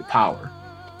NWA Power.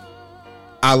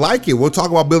 I like it. We'll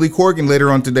talk about Billy Corgan later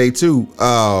on today too.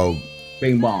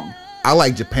 Bing bong. I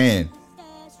like Japan.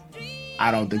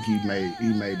 I don't think he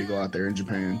made to go out there in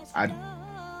Japan. I don't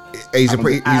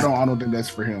think that's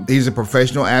for him. He's a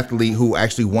professional athlete who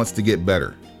actually wants to get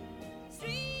better.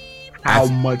 How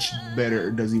much better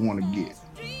does he want to get?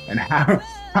 And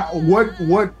what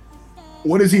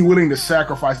is he willing to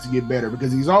sacrifice to get better?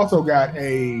 Because he's also got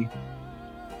a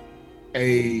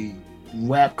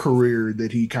rap career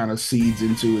that he kind of seeds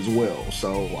into as well.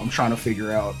 So I'm trying to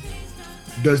figure out,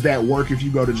 does that work if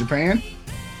you go to Japan?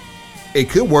 It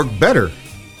could work better.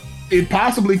 It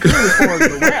possibly could as far as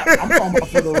the rap. I'm talking about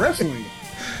for the wrestling.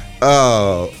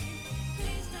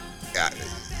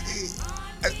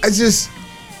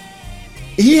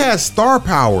 He has star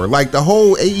power, like the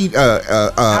whole A&E.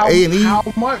 How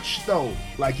much though?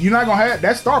 Like you're not gonna have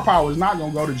that star power is not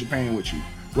gonna go to Japan with you.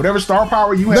 Whatever star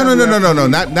power you have. No.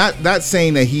 Not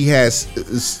saying that he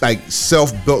has like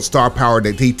self-built star power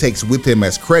that he takes with him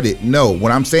as credit. No,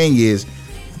 what I'm saying is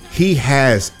he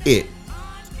has it.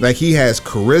 Like he has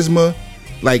charisma.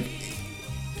 Like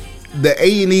the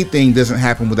A&E thing doesn't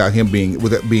happen without him being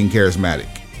charismatic.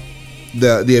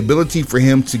 The ability for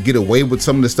him to get away with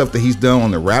some of the stuff that he's done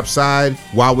on the rap side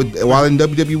while in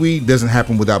WWE doesn't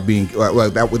happen without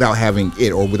having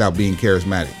it or without being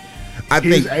charismatic. I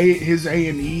think his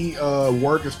A&E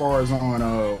work as far as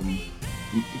on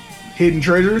Hidden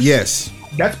Treasures. Yes,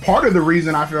 that's part of the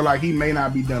reason I feel like he may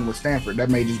not be done with Stanford. That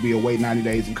may just be a wait 90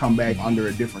 days and come back under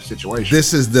a different situation.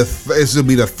 This will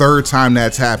be the third time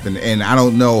that's happened, and I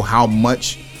don't know how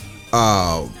much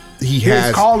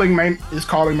his calling may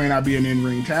not be an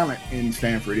in-ring talent in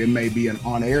Stanford. It may be an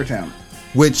on-air talent,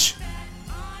 which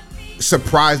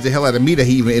surprised the hell out of me that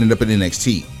he even ended up in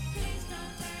NXT.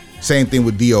 Same thing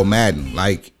with Dio Madden.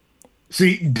 Like,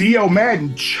 see, Dio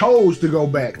Madden chose to go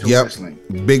back to wrestling.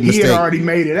 Big mistake. He had already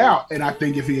made it out, and I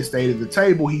think if he had stayed at the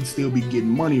table, he'd still be getting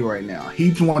money right now.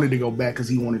 He wanted to go back because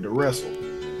he wanted to wrestle.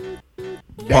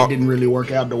 That didn't really work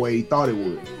out the way he thought it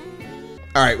would.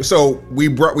 All right, so we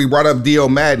brought up Dio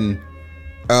Madden.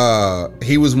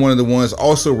 He was one of the ones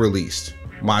also released.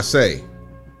 Marseille.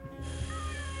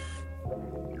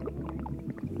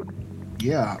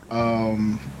 Yeah.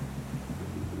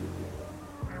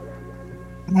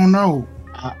 I don't know.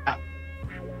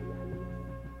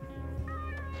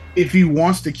 If he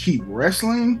wants to keep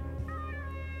wrestling,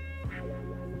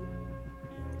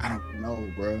 I don't know,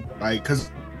 bro. Like,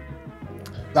 cause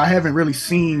I haven't really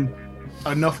seen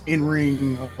enough in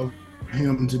ring of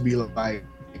him to be like,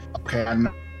 okay, I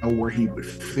know where he would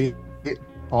fit.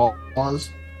 Pause.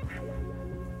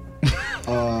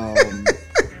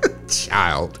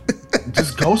 Child.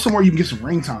 Just go somewhere you can get some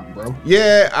ring time, bro.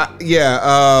 Yeah.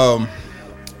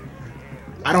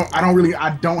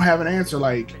 I don't have an answer.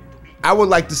 Like, I would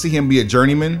like to see him be a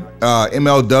journeyman.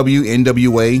 MLW,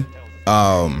 NWA.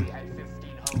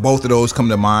 Both of those come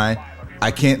to mind. I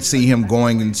can't see him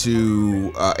going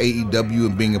into AEW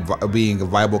and being a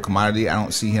viable commodity. I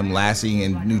don't see him lasting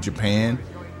in New Japan.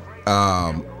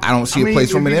 I don't see a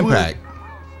place for him in Impact.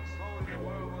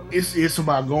 It's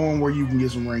about going where you can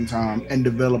get some ring time and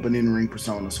develop an in-ring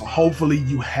persona. So hopefully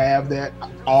you have that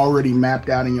already mapped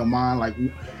out in your mind. Like,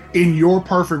 in your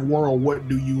perfect world, what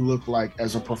do you look like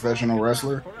as a professional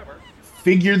wrestler?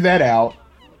 Figure that out.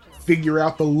 Figure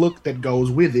out the look that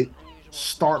goes with it.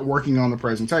 Start working on the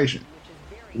presentation.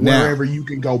 Wherever you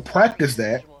can go practice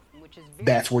that,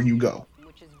 that's where you go.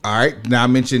 All right. Now I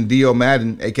mentioned Dio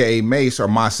Madden, aka Mace or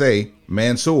Marseille,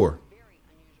 Mansoor.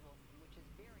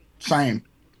 Same.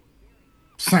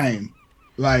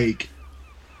 Like,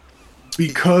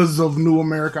 because of New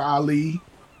America Ali,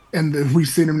 and then we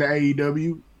send him to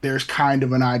AEW, there's kind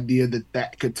of an idea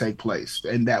that could take place,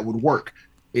 and that would work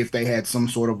if they had some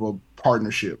sort of a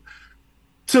partnership.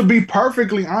 To be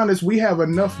perfectly honest, we have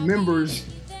enough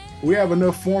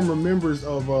former members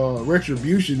of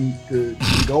Retribution to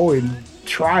go and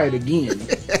try it again.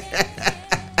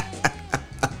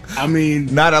 I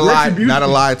mean, not a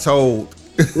lie told.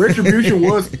 Retribution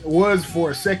was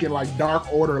for a second like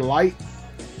Dark Order Light.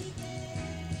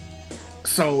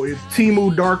 So if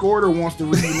Timu Dark Order wants to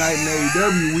reunite in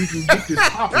AEW, we can get this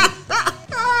popping.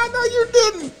 No, you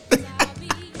didn't.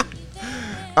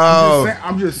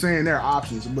 I'm just saying there are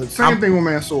options, but same thing with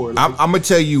Mansoor. I'm gonna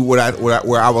tell you where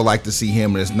I would like to see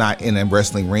him, and it's not in a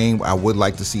wrestling ring. I would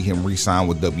like to see him re-sign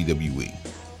with WWE.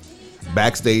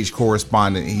 Backstage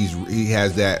correspondent, he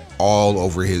has that all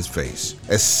over his face,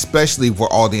 especially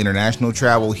for all the international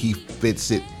travel. He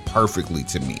fits it perfectly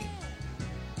to me.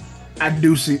 I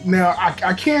do see now.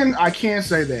 I can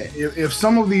say that if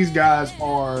some of these guys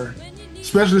are,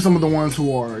 especially some of the ones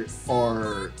who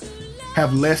are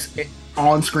have less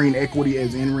on-screen equity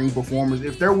as in-ring performers,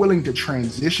 if they're willing to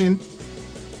transition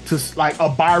to like a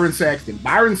Byron Saxton.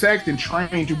 Byron Saxton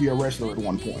trained to be a wrestler at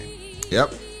one point.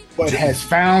 Yep. But has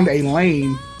found a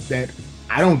lane that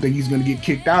I don't think he's going to get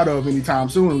kicked out of anytime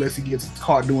soon unless he gets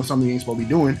caught doing something he ain't supposed to be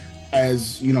doing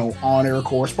as, on-air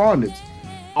correntance.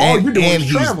 All you're doing is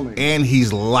traveling. And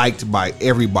he's liked by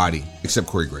everybody except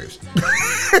Corey Graves.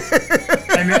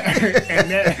 and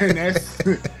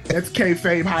that's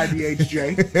kayfabe high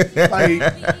DHJ. Like,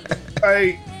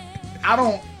 I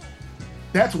don't.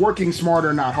 That's working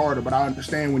smarter, not harder. But I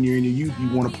understand when you're in your youth, you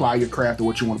want to apply your craft to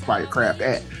what you want to apply your craft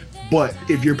at. But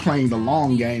if you're playing the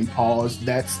long game,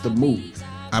 that's the move.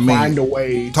 I mean, find a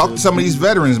way. Talk to some of these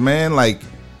veterans, man. Like,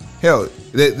 hell,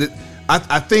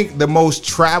 I think the most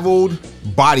traveled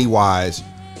body wise,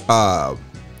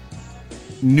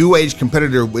 new age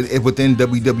competitor within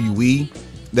WWE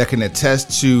that can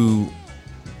attest to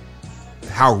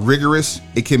how rigorous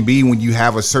it can be when you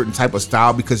have a certain type of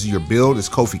style because of your build is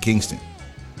Kofi Kingston.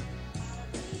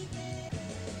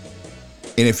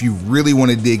 And if you really want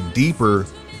to dig deeper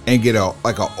and get a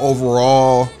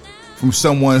overall from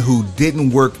someone who didn't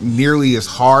work nearly as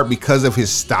hard because of his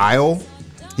style,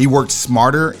 he worked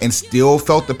smarter and still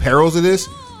felt the perils of this,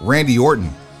 Randy Orton.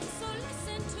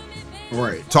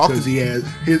 Right.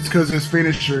 Because his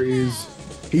finisher is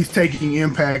he's taking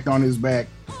Impact on his back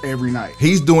every night.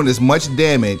 He's doing as much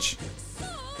damage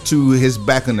to his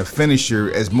back on the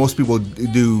finisher as most people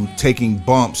do taking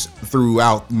bumps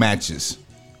throughout matches.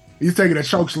 He's taking a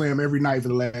choke slam every night for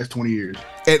the last 20 years.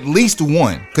 At least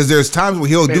one, because there's times where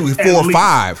he'll do 4 or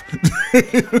 5.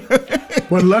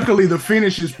 But luckily the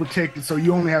finish is protected, so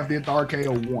you only have to hit the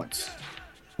RKO once.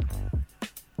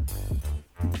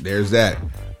 There's that.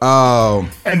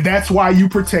 And that's why you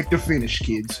protect the finish,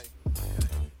 kids.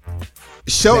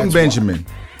 Shelton Benjamin.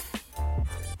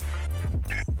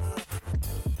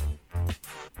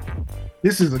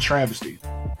 This is a travesty.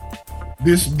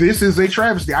 This is a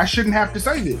travesty. I shouldn't have to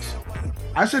say this.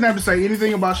 I shouldn't have to say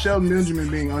anything about Shelton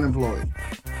Benjamin being unemployed.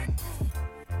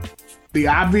 The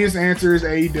obvious answer is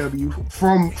AEW.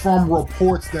 From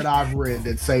reports that I've read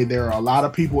that say there are a lot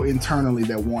of people internally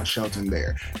that want Shelton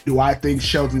there. Do I think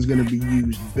Shelton's going to be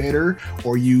used better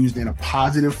or used in a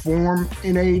positive form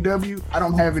in AEW? I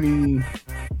don't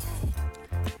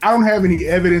have any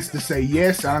evidence to say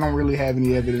yes. I don't really have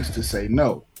any evidence to say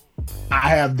no. I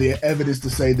have the evidence to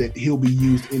say that he'll be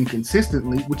used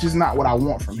inconsistently, which is not what I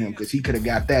want from him because he could have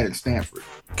got that in Stanford.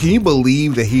 Can you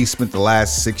believe that he spent the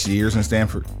last 6 years in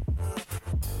Stanford?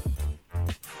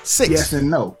 6. Yes and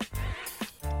no.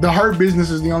 The Hurt Business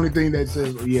is the only thing that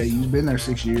says, yeah, he's been there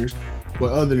 6 years.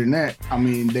 But other than that, I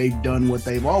mean, they've done what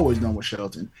they've always done with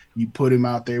Shelton. You put him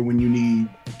out there when you need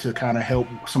to kind of help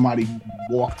somebody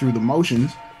walk through the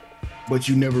motions, but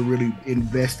you never really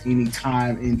invest any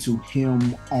time into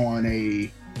him on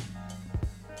a...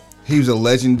 He was a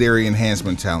legendary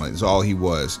enhancement talent is all he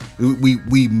was.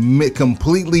 We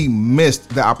completely missed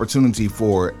the opportunity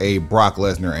for a Brock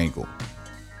Lesnar angle.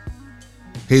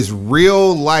 His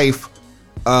real life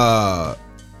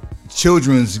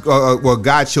godchildren's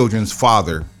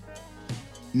father.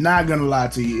 Not gonna lie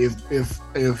to you, if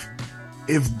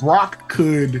Brock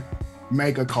could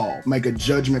make a call, make a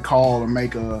judgment call, or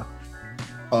make a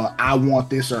I want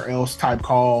this or else type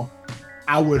call,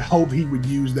 I would hope he would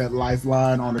use that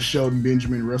lifeline on a Shelton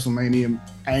Benjamin WrestleMania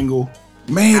angle.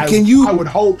 Man, I would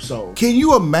hope so. Can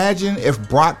you imagine if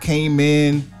Brock came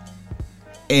in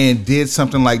and did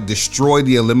something like destroy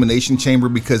the Elimination Chamber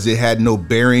because it had no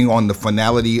bearing on the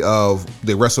finality of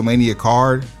the WrestleMania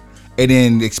card, and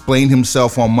then explained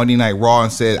himself on Monday Night Raw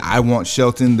and said, I want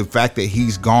Shelton, the fact that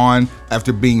he's gone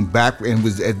after being back and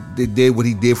did what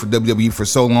he did for WWE for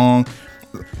so long.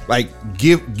 Like,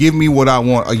 give me what I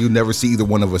want or you'll never see either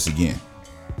one of us again.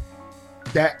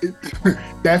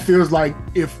 That feels like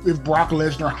if Brock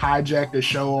Lesnar hijacked a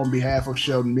show on behalf of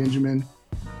Shelton Benjamin,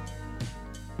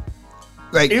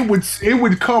 like it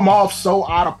would come off so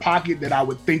out of pocket that I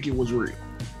would think it was real.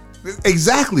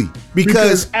 Exactly.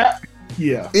 Because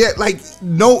like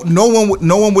no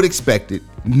one would expect it.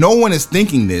 No one is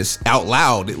thinking this out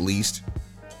loud, at least.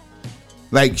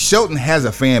 Like, Shelton has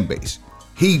a fan base.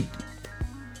 He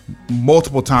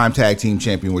multiple time tag team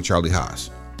champion with Charlie Haas.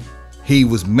 He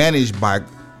was managed by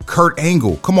Kurt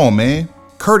Angle. Come on, man.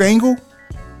 Kurt Angle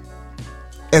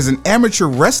as an amateur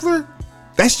wrestler?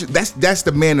 That's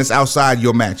the man that's outside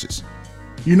your matches.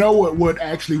 You know what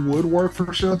actually would work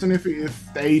for Shelton if the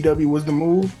AEW was the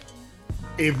move?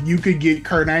 If you could get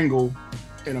Kurt Angle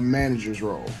in a manager's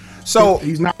role. So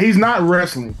he's not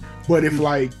wrestling, but if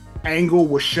like Angle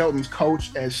was Shelton's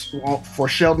coach for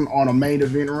Shelton on a main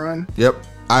event run. Yep.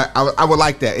 I would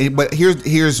like that. But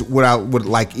here's what I would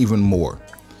like even more.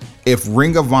 If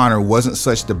Ring of Honor wasn't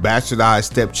such the bastardized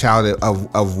stepchild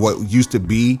of what used to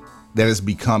be that it's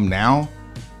become now,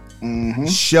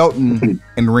 Shelton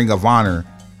in Ring of Honor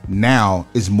now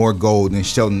is more gold than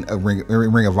Shelton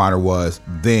Ring of Honor was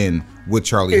then with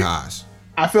Charlie Haas.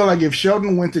 I feel like if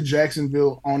Shelton went to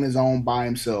Jacksonville on his own by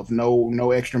himself,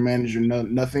 no extra manager,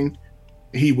 nothing,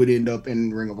 he would end up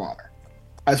in Ring of Honor.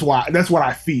 That's what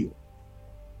I feel.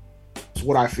 It's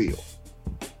what I feel.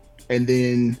 And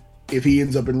then if he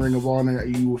ends up in Ring of Honor,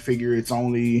 you would figure it's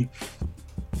only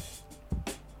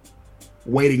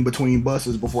waiting between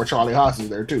buses before Charlie Haas is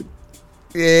there too.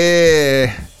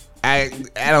 Yeah, I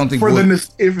don't think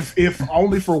if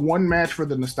only for one match for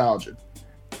the nostalgia.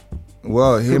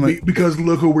 Well, because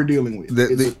look who we're dealing with. I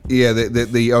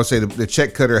would say the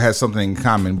check cutter has something in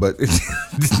common, but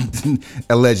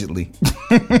allegedly.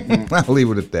 I'll leave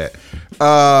it at that.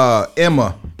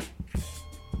 Emma.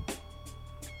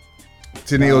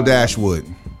 Tennille Dashwood.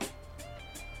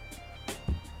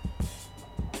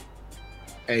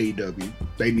 AEW.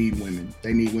 They need women.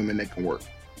 They need women that can work.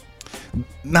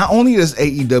 Not only does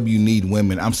AEW need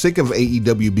women, I'm sick of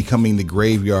AEW becoming the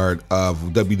graveyard of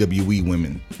WWE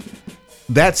women.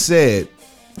 That said,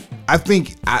 I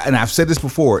think, and I've said this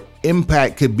before,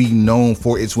 Impact could be known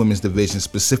for its women's division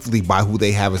specifically by who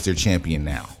they have as their champion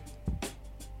now.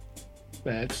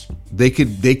 Facts. They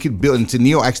could build, and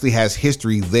Tennille actually has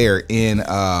history there in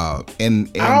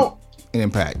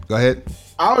Impact. Go ahead.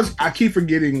 I keep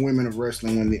forgetting women of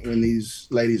wrestling when these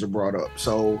ladies are brought up.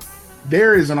 So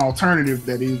there is an alternative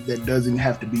that doesn't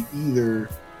have to be either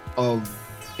of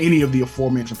any of the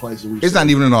aforementioned places. It's not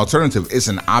even an alternative; it's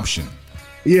an option.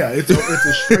 Yeah, it's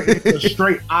a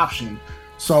straight option.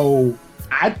 So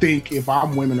I think if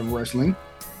I'm women of wrestling,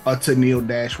 Tennille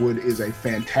Dashwood is a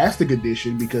fantastic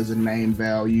addition because of name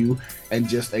value and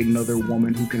just another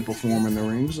woman who can perform in the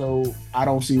ring. So I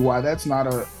don't see why that's not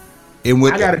a.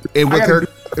 Not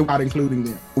including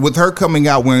them. With her coming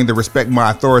out wearing the Respect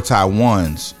My Authority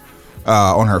ones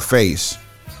on her face.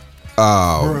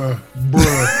 Bruh.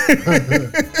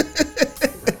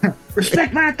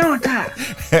 Respect my authority.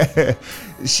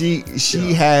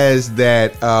 She has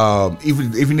that.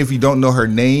 Even if you don't know her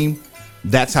name,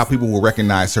 that's how people will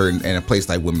recognize her in a place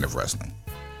like Women of Wrestling.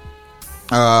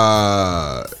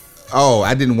 I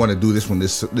didn't want to do this one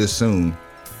this soon.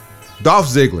 Dolph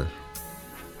Ziggler.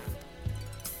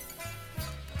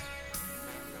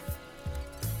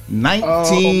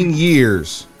 19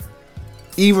 years,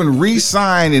 even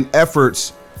re-signed in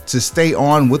efforts to stay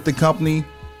on with the company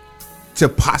to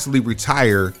possibly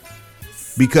retire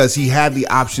because he had the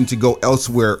option to go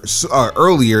elsewhere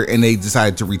earlier and they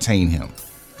decided to retain him.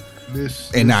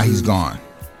 Now he's gone.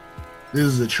 This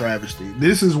is a travesty.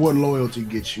 This is what loyalty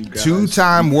gets you guys.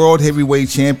 2-time world heavyweight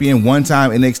champion,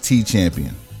 1-time NXT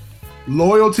champion.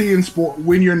 Loyalty in sport,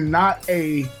 when you're not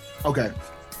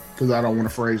because I don't want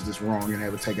to phrase this wrong and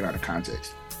have it taken out of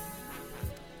context.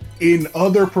 In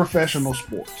other professional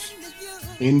sports,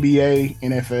 NBA,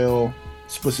 NFL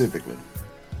specifically,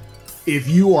 if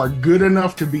you are good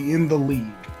enough to be in the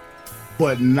league,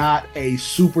 but not a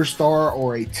superstar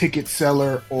or a ticket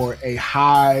seller or a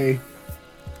high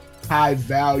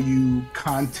value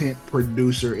content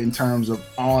producer in terms of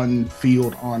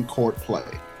on-field, on-court play,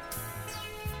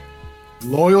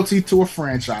 loyalty to a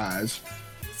franchise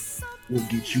will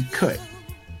get you cut.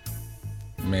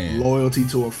 Man. Loyalty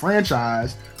to a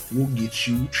franchise will get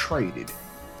you traded.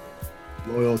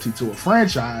 Loyalty to a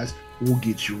franchise will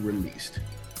get you released.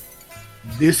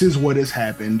 This is what has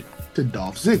happened to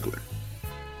Dolph Ziggler.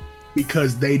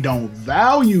 Because they don't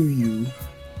value you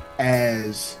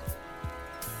as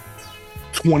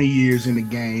 20 years in the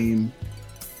game,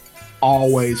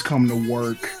 always come to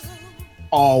work,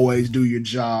 always do your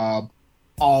job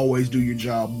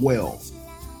well.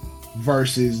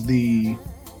 Versus the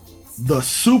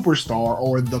superstar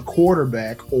or the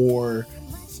quarterback or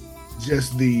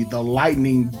just the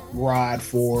lightning rod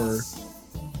for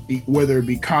whether it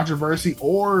be controversy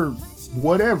or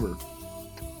whatever.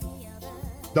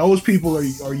 Those people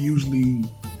are usually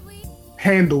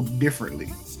handled differently.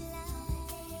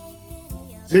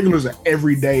 Ziggler's an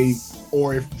everyday,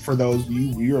 or if for those of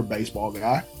you're a baseball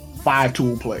guy,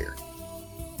 5-tool player.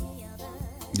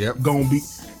 Yep. Gonna be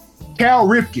Cal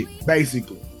Ripken,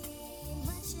 basically.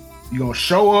 You're gonna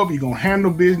show up, you're gonna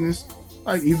handle business.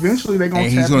 Like eventually they're gonna.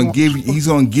 And he's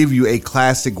gonna give you a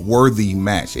classic worthy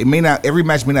match. Every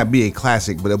match may not be a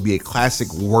classic, but it'll be a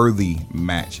classic worthy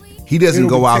match. He doesn't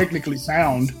go out technically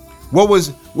sound. What was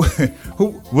that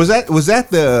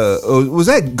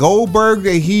Goldberg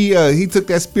that he took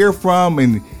that spear from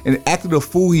and acted a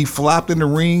fool? He flopped in the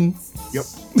ring. Yep.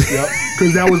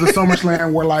 Because that was the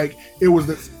SummerSlam where like it was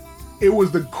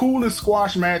the coolest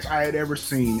squash match I had ever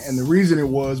seen, and the reason it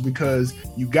was because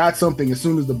you got something as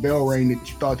soon as the bell rang that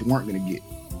you thought you weren't going to get.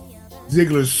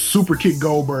 Ziggler's super kick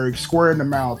Goldberg square in the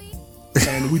mouth,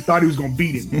 and we thought he was going to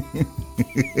beat him.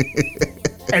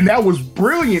 And that was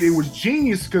brilliant. It was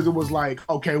genius because it was like,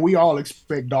 okay, we all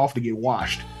expect Dolph to get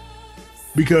washed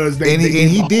because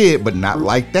he did, but not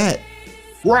like that.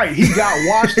 Right, he got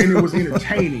washed, and it was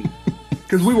entertaining.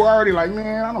 Because we were already like,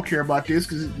 man, I don't care about this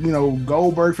because,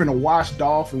 Goldberg finna wash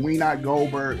Dolph and we not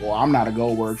Goldberg. Well, I'm not a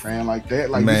Goldberg fan like that.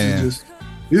 Like, man. This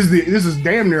is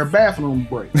damn near a bathroom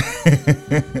break.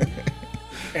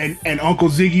 And Uncle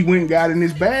Ziggy went and got in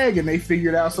his bag, and they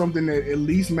figured out something that at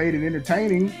least made it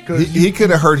entertaining. Because he could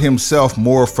have hurt himself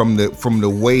more from the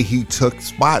way he took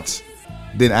spots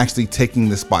than actually taking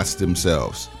the spots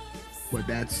themselves. But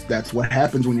that's what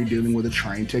happens when you're dealing with a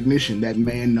trained technician. That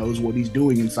man knows what he's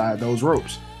doing inside those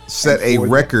ropes. Set a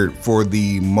record for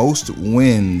the most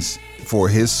wins for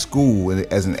his school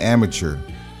as an amateur.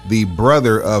 The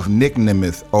brother of Nick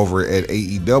Nemeth over at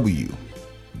AEW.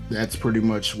 That's pretty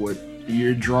much what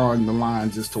you're drawing the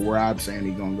lines as to where I'm saying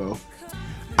he's gonna go.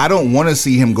 I don't want to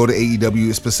see him go to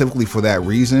AEW specifically for that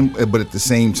reason, but at the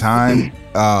same time,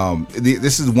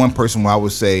 this is one person where I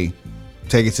would say,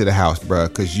 take it to the house, bro,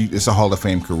 because it's a Hall of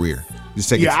Fame career. Just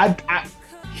take it.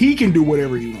 He can do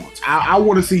whatever he wants. I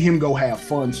want to see him go have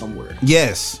fun somewhere.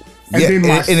 Yes, and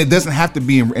it doesn't have to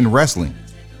be in wrestling.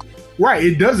 Right,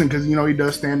 it doesn't, because he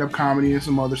does stand-up comedy and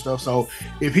some other stuff. So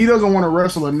if he doesn't want to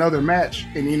wrestle another match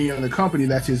in any other company,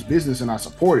 that's his business, and I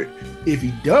support it. If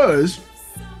he does,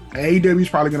 AEW is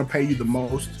probably going to pay you the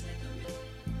most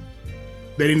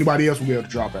that anybody else will be able to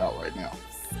drop out right now.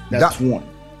 That's one.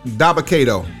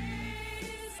 Dabba-Kato.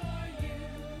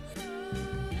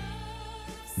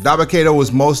 Dabba-Kato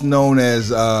was most known as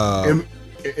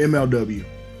MLW.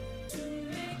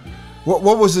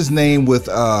 What was his name with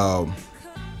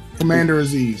Commander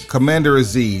Aziz. Commander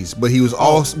Aziz, but he was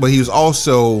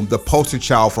also the poster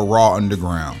child for Raw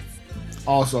Underground.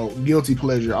 Also, guilty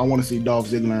pleasure. I want to see Dolph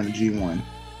Ziggler in the G1.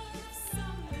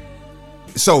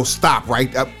 So stop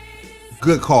right up.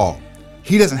 Good call.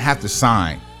 He doesn't have to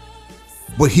sign,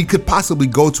 but he could possibly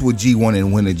go to a G1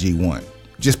 and win a G1.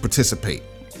 Just participate.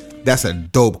 That's a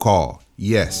dope call.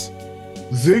 Yes.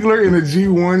 Ziggler in a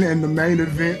G1 and the main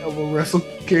event of a Wrestle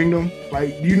Kingdom.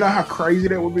 Like, do you know how crazy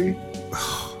that would be?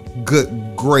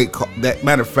 Great call. That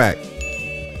matter of fact,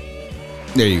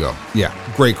 there you go. Yeah,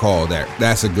 great call there.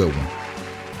 That's a good one.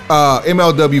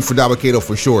 MLW for Dabba-Kato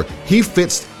for sure. He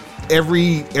fits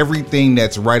everything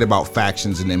that's right about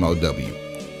factions in MLW.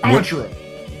 Contra.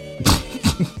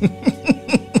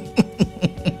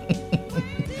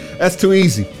 That's too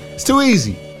easy. It's too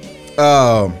easy.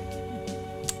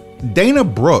 Dana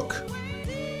Brooke.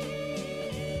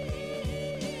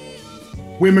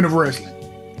 Women of Wrestling.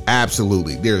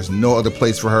 Absolutely. There's no other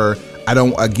place for her.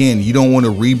 You don't want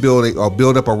to rebuild it or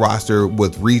build up a roster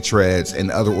with retreads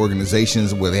and other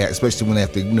organizations especially when they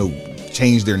have to,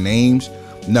 change their names.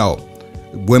 No.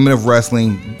 Women of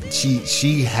Wrestling,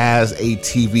 she has a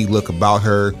TV look about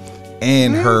her,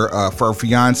 and her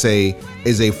fiance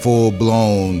is a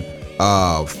full-blown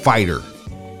fighter.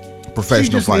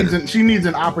 Professional fighter. She needs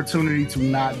an opportunity to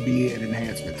not be an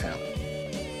enhancement talent.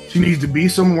 She needs to be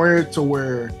somewhere to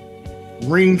where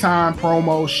ring time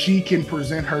promo, she can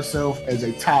present herself as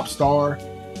a top star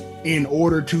in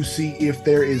order to see if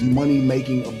there is money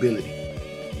making ability.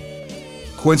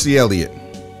 Quincy Elliott.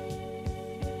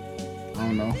 I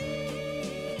don't know.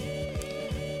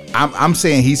 I'm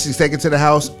saying he should take it to the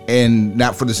house, and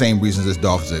not for the same reasons as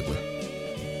Dolph Ziggler.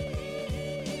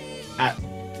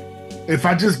 If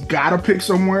I just gotta pick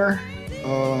somewhere,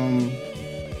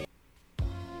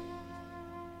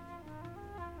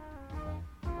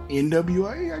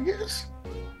 NWA,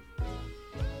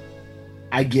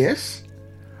 I guess.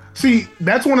 See,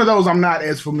 that's one of those I'm not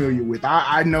as familiar with.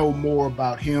 I know more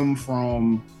about him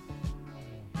from.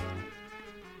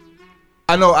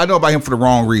 I know about him for the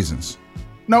wrong reasons.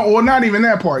 No, well, not even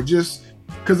that part. Just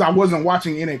because I wasn't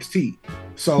watching NXT,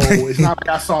 so it's not like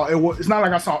I saw it. It's not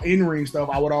like I saw in-ring stuff.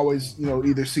 I would always,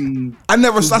 either see. That's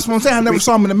what I'm saying. I never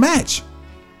saw him in a match.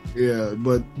 Yeah,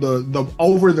 but the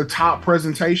over the top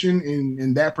presentation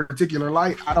in that particular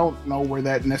light, I don't know where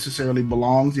that necessarily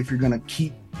belongs. If you're gonna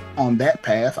keep on that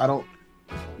path,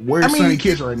 where's Sonny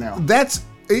Kiss right now? That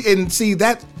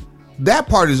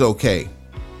part is okay,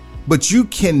 but you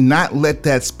cannot let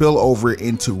that spill over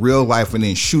into real life and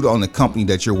then shoot on the company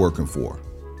that you're working for.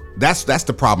 That's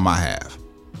the problem I have.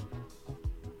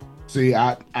 See,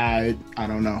 I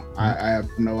don't know. I have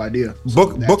no idea. So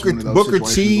Booker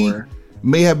T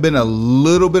may have been a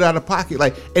little bit out of pocket.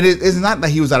 And it's not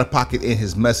that he was out of pocket in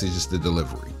his message, it's the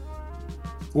delivery.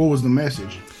 What was the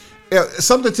message?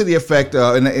 Something to the effect,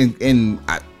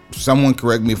 someone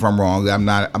correct me if I'm wrong. I'm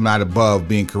not above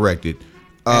being corrected.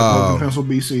 Pencil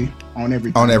BC on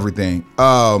everything.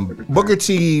 Booker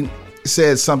T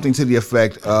said something to the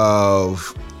effect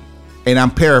of, and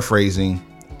I'm paraphrasing,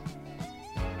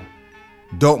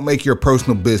 "Don't make your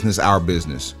personal business our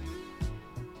business."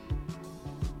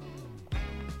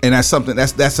 And that's something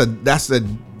that's a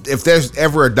if there's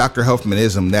ever a Dr.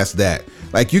 Huffmanism, that's that.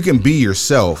 Like, you can be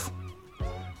yourself,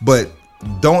 but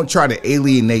don't try to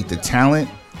alienate the talent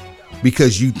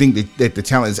because you think that the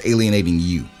talent is alienating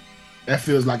you. That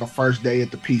feels like a first day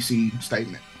at the PC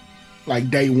statement. Like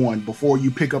day one, before you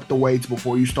pick up the weights,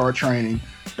 before you start training,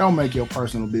 don't make your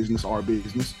personal business our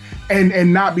business.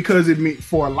 And not because it meant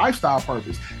for a lifestyle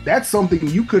purpose. That's something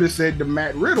you could have said to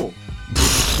Matt Riddle.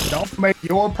 Don't make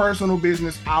your personal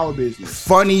business our business.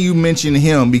 Funny you mention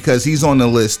him because he's on the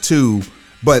list too,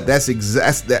 but that's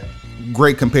that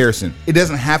great comparison. It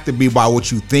doesn't have to be about what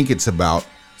you think it's about.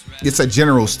 It's a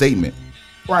general statement.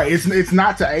 Right. It's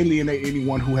not to alienate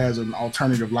anyone who has an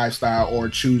alternative lifestyle or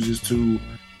chooses to,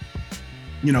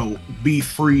 be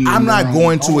free. I'm not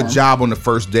going to a job on the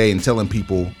first day and telling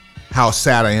people how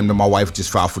sad I am that my wife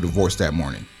just filed for divorce that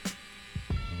morning.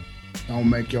 Don't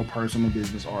make your personal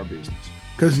business our business.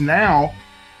 Because now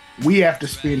we have to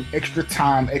spend extra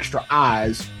time, extra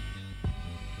eyes,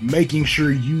 making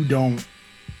sure you don't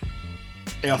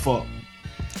F up.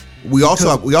 We also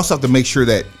have to make sure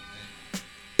that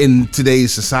in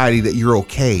today's society that you're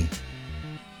okay,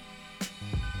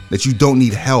 that you don't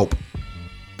need help.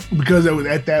 Because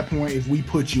at that point, if we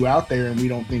put you out there and we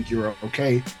don't think you're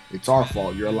okay, it's our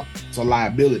fault. It's a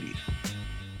liability.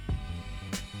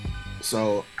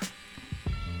 So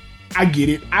I get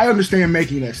it. I understand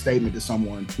making that statement to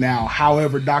someone. Now,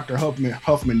 however, Dr.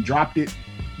 Huffman dropped it.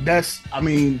 He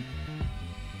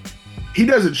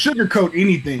doesn't sugarcoat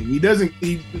anything. He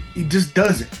just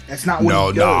doesn't. That's not what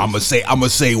he does. No, I'm gonna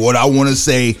say what I want to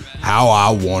say, how I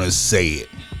want to say it.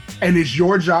 And it's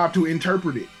your job to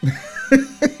interpret it.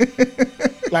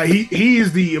 Like he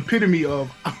is the epitome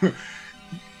of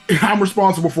I'm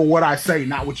responsible for what I say,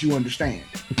 not what you understand.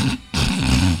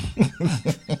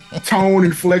 Tone,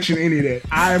 inflection, any of that.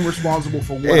 I am responsible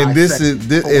for what I say.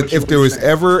 If there was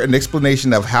ever an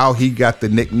explanation of how he got the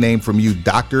nickname from you,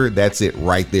 Doctor, that's it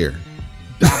right there.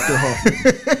 Dr.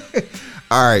 Huffman.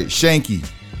 All right, Shanky.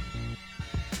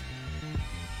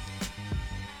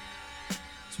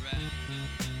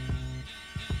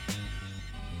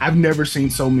 I've never seen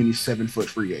so many 7-foot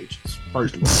free agents.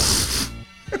 First of all,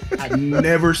 I've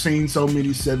never seen so many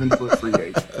 7-foot free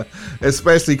agents,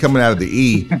 especially coming out of the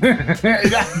E.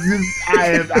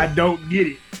 I don't get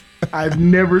it. I've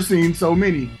never seen so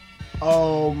many.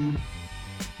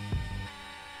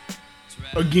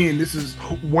 Again, this is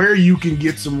where you can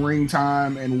get some ring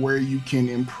time and where you can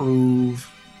improve.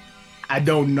 I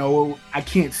don't know. I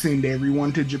can't send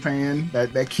everyone to Japan.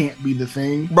 That can't be the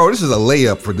thing. Bro, this is a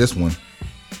layup for this one.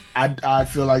 I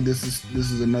feel like this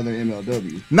is another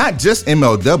MLW. Not just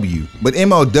MLW, but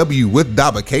MLW with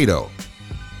Dabba-Kato.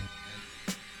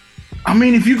 I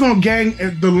mean, if you're gonna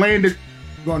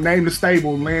gonna name the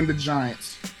stable Land of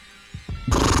Giants.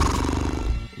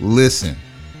 Listen,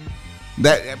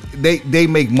 that they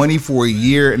make money for a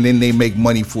year and then they make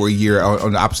money for a year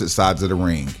on the opposite sides of the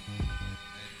ring.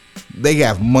 They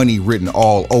have money written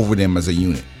all over them as a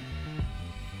unit.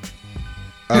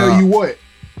 Tell you what.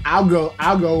 I'll go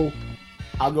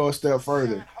a step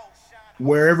further.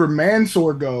 Wherever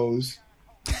Mansoor goes,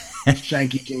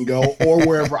 Shanky can go, or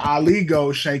wherever Ali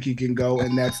goes, Shanky can go,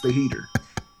 and that's the heater.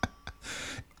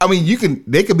 I mean,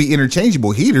 they could be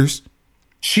interchangeable heaters.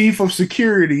 Chief of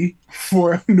security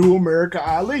for New America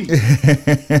Ali.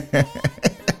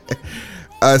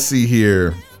 I see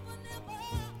here.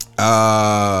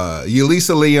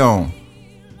 Yulisa Leon.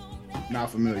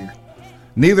 Not familiar.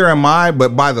 Neither am I,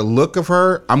 but by the look of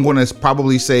her, I'm going to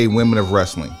probably say Women of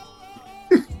Wrestling.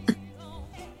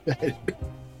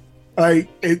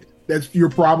 You're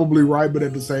probably right, but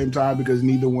at the same time, because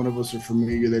neither one of us are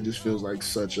familiar, that just feels like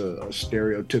such a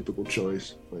stereotypical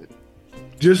choice. But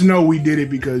just know we did it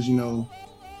because,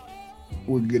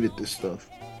 we're good at this stuff.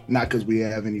 Not because we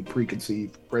have any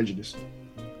preconceived prejudice.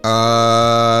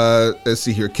 Let's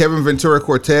see here. Kevin Ventura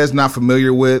Cortez, not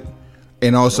familiar with.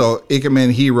 And also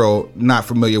Ikemen Hero, not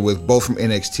familiar with, both from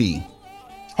NXT.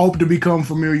 Hope to become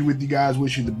familiar with you guys.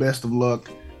 Wish you the best of luck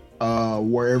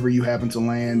wherever you happen to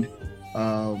land.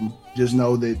 Just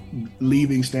know that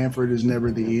leaving Stanford is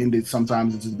never the end.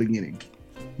 Sometimes it's the beginning.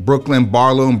 Brooklyn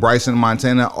Barlow and Bryson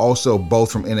Montana, also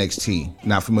both from NXT.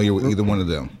 Not familiar with either one of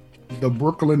them. The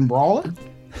Brooklyn Brawler?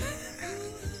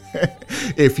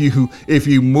 If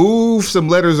you move some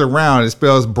letters around, it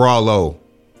spells Brawlow.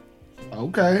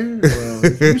 Okay, well,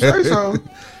 if you say so.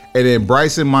 And then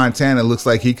Bryson Montana looks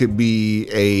like he could be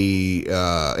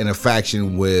in a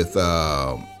faction with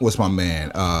what's my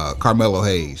man, Carmelo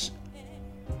Hayes.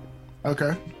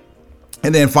 Okay.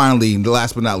 And then finally, the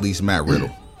last but not least, Matt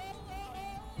Riddle.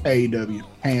 AEW,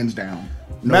 hands down.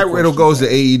 Matt Riddle goes to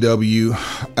AEW.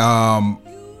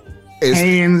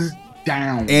 Hands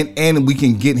down. And we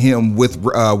can get him with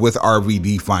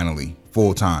RVD finally,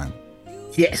 full time.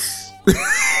 Yes.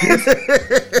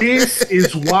 This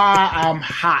is why I'm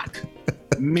hot.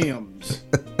 Mims.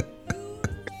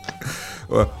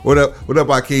 What up,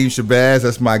 Hakeem Shabazz?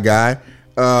 That's my guy.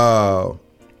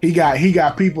 He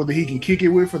got people that he can kick it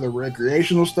with for the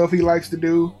recreational stuff he likes to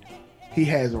do. He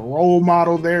has a role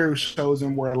model there who shows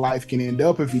him where life can end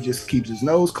up if he just keeps his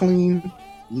nose clean,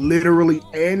 literally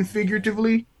and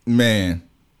figuratively. Man.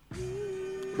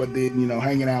 But then,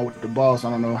 hanging out with the boss, I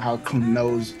don't know how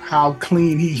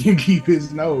clean he can keep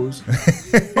his nose.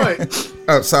 But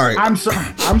oh, sorry. I'm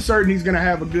certain he's gonna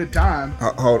have a good time.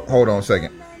 Hold on a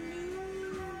second.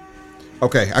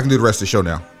 Okay, I can do the rest of the show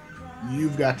now.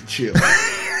 You've got to chill.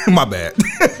 My bad.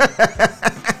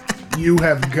 You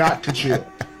have got to chill.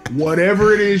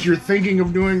 Whatever it is you're thinking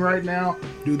of doing right now,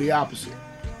 do the opposite.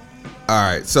 All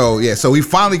right. So we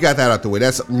finally got that out the way.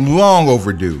 That's long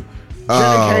overdue.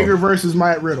 Jack Hager versus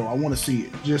Matt Riddle. I want to see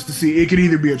it. Just to see. It could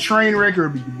either be a train wreck or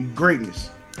it could be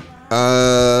greatness.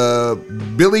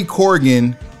 Billy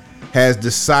Corgan has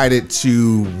decided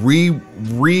to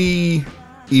re-emerge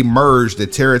the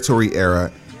territory era,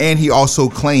 and he also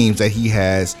claims that he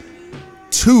has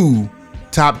two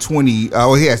top 20.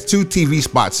 He has 2 TV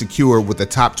spots secured with the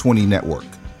top 20 network.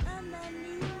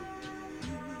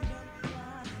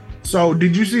 So,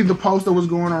 did you see the post that was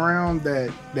going around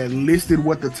that listed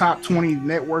what the top 20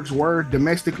 networks were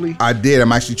domestically? I did.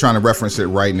 I'm actually trying to reference it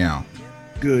right now.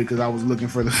 Good, because I was looking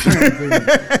for the same thing.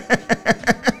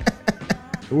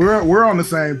 We're on the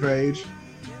same page.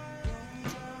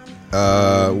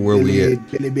 Where we at?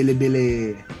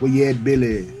 Billy. Where you at,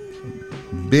 Billy?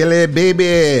 Billy,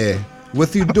 baby.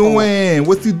 What you doing?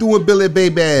 What you doing, Billy,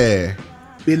 baby?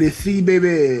 Billy C,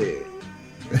 baby.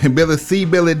 Billy C,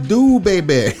 Billy do,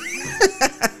 baby.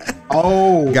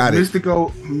 Oh, got it.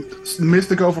 Mystico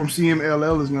from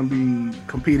CMLL is going to be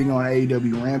competing on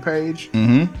AEW Rampage,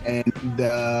 and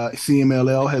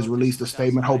CMLL has released a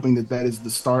statement hoping that is the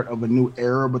start of a new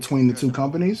era between the two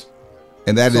companies.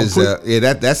 And that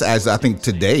that's as I think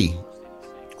today.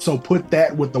 So put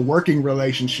that with the working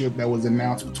relationship that was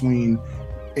announced between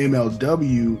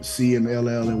MLW,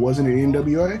 CMLL, and wasn't it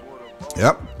NWA?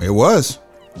 Yep, it was.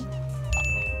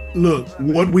 Look,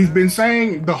 what we've been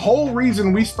saying, the whole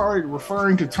reason we started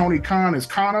referring to Tony Khan as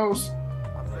Kanos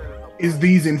is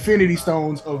these infinity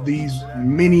stones of these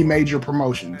many major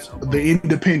promotions, the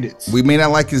independents. We may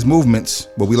not like his movements,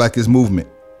 but we like his movement.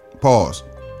 Pause.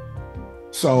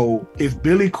 So if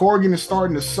Billy Corgan is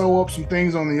starting to sew up some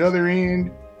things on the other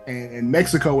end, and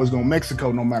Mexico is going to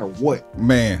Mexico no matter what.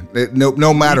 Man,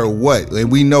 no matter what. And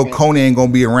we know Conan ain't going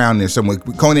to be around there somewhere.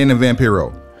 Conan and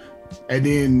Vampiro. And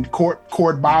then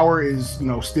Court Bauer is,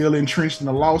 still entrenched in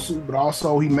the lawsuit, but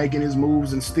also he making his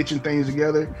moves and stitching things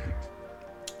together.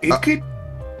 It could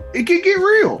get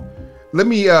real. Let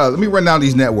me run down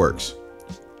these networks.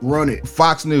 Run it.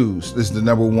 Fox News, this is the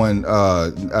number 1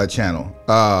 channel.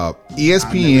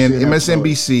 ESPN,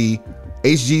 MSNBC,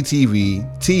 HGTV,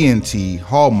 TNT,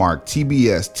 Hallmark,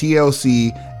 TBS,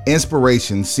 TLC,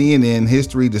 Inspiration, CNN,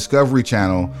 History, Discovery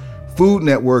Channel, Food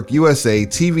Network, USA,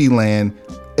 TV Land,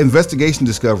 Investigation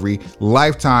Discovery,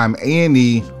 Lifetime,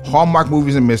 A&E, Hallmark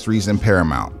Movies and Mysteries, and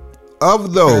Paramount.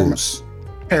 Of those,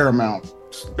 Paramount.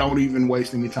 Don't even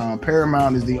waste any time.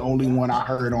 Paramount is the only one I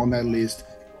heard on that list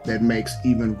that makes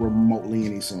even remotely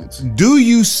any sense. Do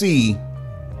you see?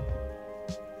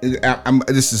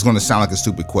 This is going to sound like a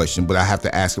stupid question, but I have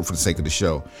to ask it for the sake of the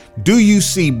show. Do you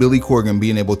see Billy Corgan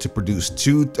being able to produce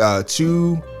two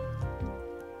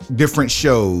different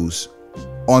shows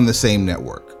on the same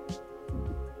network?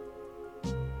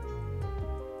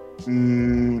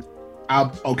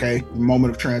 Okay,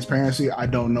 moment of transparency. I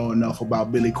don't know enough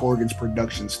about Billy Corgan's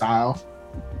production style.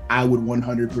 I would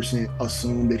 100%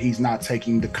 assume that he's not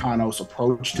taking the Kanos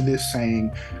approach to this,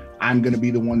 saying, I'm going to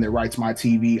be the one that writes my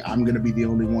TV. I'm going to be the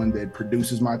only one that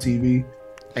produces my TV.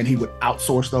 And he would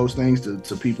outsource those things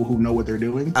to people who know what they're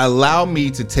doing. Allow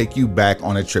me to take you back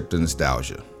on a trip to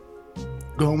nostalgia.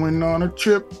 Going on a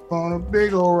trip on a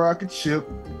big old rocket ship.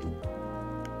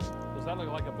 Does that look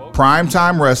like a boat?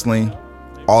 Primetime wrestling,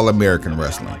 All American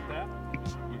Wrestling.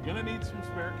 You're gonna need some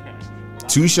spare cash.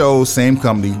 2 shows, same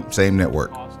company, same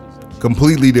network.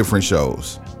 Completely different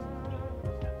shows.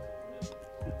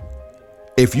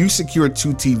 If you secure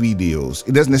 2 TV deals,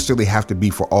 it doesn't necessarily have to be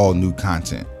for all new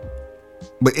content.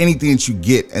 But anything that you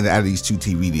get out of these 2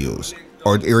 TV deals,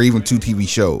 or even 2 TV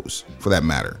shows for that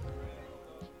matter,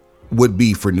 would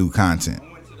be for new content.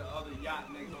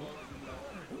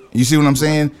 You see what I'm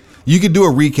saying? You could do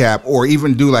a recap or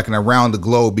even do like an around the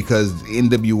globe, because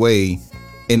NWA,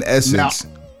 in essence...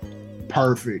 Now,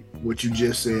 perfect. What you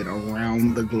just said,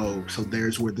 around the globe. So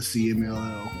there's where the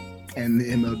CMLL and the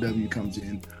MLW comes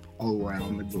in,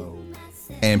 around the globe.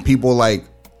 And people like,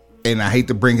 and I hate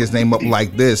to bring his name up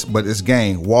like this, but this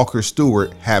gang, Walker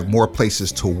Stewart, have more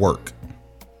places to work.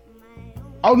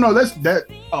 Oh no, that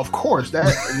of course that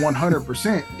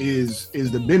 100% is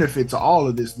the benefit to all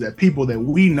of this, that people that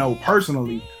we know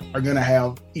personally are gonna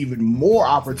have even more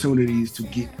opportunities to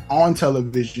get on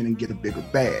television and get a bigger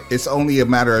bag. It's only a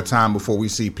matter of time before we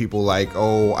see people like,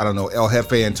 I don't know, El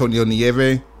Jefe Antonio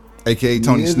Nieve, aka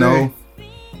Tony Snow,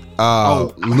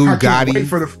 Lou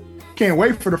Gotti. Can't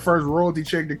wait for the first royalty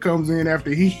check that comes in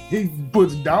after he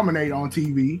puts Dominate on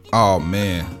TV. Oh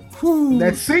man, whew.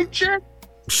 That sync check.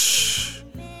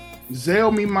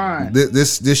 Zell me mine.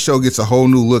 This show gets a whole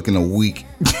new look in a week.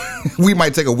 We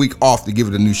might take a week off to give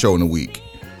it a new show in a week.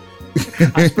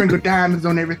 I sprinkle diamonds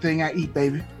on everything I eat,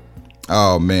 baby.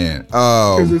 Oh man,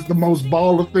 because it's the most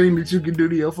baller thing that you can do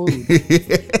to your food.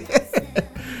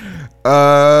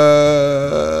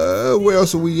 Where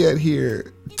else are we at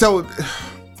here? So,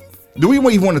 do we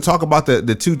even want to talk about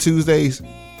the 2 Tuesdays?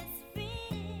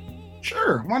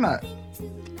 Sure, why not?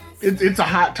 It's a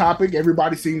hot topic.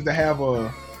 Everybody seems to have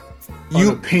an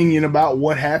opinion about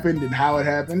what happened and how it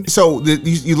happened. So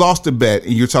you lost the bet,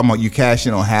 and you're talking about you cash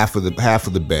in on half of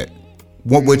the bet,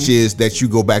 which is that you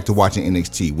go back to watching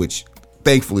NXT, which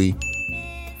thankfully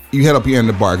you held up your end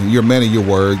of the bargain. You're a man of your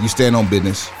word. You stand on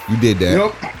business. You did that.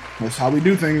 Yep, that's how we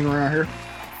do things around here.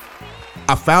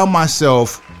 I found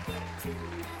myself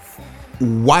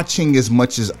watching as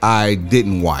much as I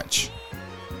didn't watch.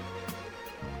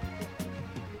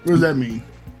 What does that mean?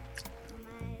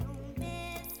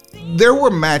 There were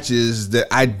matches that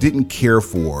I didn't care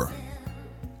for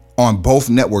on both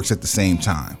networks at the same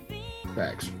time.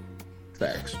 Facts.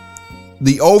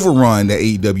 The overrun that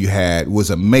AEW had was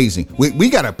amazing. We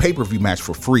got a pay-per-view match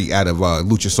for free out of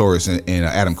Luchasaurus and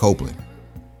Adam Copeland.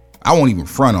 I won't even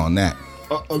front on that.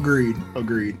 Agreed.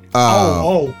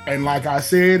 And like I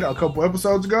said a couple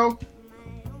episodes ago,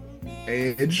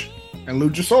 Edge and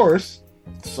Luchasaurus,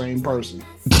 same person.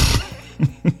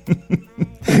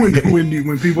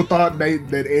 when people thought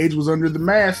that Edge was under the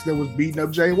mask that was beating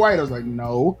up Jay White, I was like,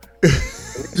 no, Edge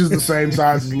is the same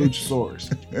size as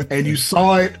Luchasaurus. And you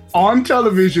saw it on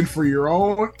television for your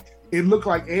own. It looked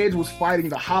like Edge was fighting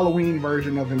the Halloween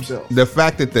version of himself. The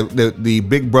fact that the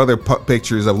Big Brother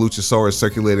pictures of Luchasaurus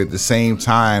circulated at the same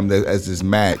time as this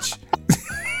match.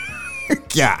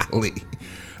 Golly.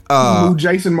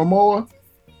 Jason Momoa.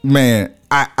 Man,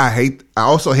 I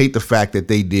also hate the fact that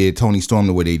they did Toni Storm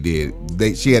the way they did.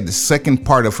 She had the second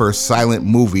part of her silent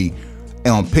movie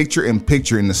on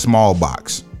picture-in-picture in the small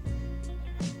box.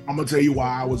 I'm gonna tell you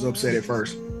why I was upset at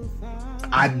first.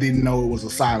 I didn't know it was a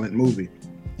silent movie.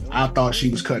 I thought she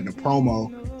was cutting a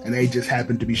promo, and they just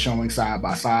happened to be showing side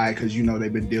by side because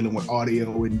they've been dealing with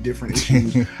audio and different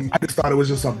issues. I just thought it was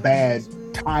just a bad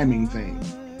timing thing.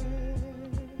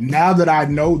 Now that I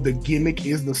know the gimmick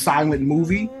is the silent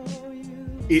movie,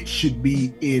 it should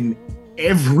be in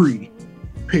every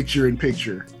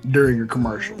picture-in-picture during a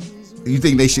commercial. You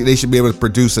think they should be able to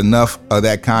produce enough of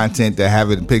that content to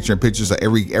have it in picture-in-picture so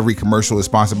every commercial is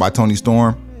sponsored by Toni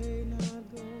Storm?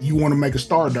 You want to make a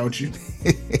star, don't you?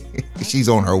 She's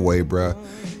on her way, bro.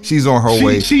 She's on her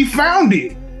way. She found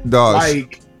it.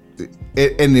 Dog.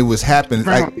 And it was happening.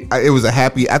 I think it was a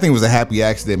happy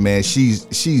accident, man.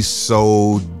 She's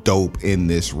so dope in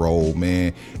this role,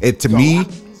 man. To me,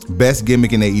 best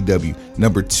gimmick in AEW.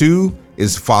 Number 2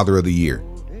 is Father of the Year.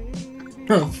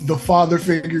 The father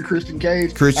figure, Christian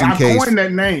Cage. Cage. I coined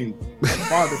that name.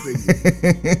 Father figure.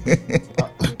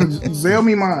 Zell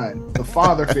me mine. The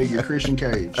father figure, Christian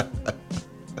Cage.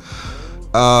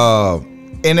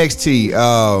 NXT.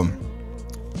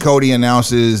 Cody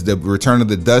announces the return of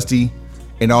the Dusty,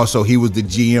 and also he was the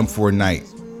GM for a night.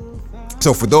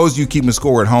 So for those of you keeping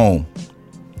score at home,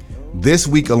 this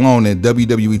week alone in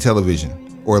WWE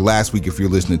television, or last week if you're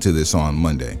listening to this on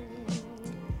Monday,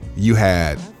 you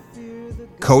had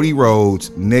Cody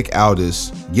Rhodes, Nick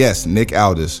Aldis,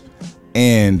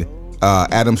 and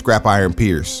Adam Scrap Iron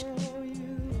Pierce.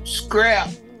 Scrap.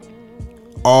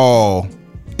 All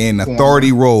in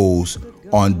authority roles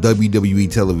on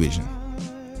WWE television.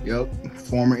 Yep.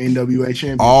 Former NWA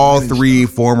champion. All 3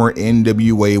 former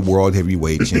NWA World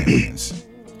Heavyweight Champions.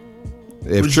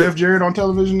 Was Jeff Jarrett on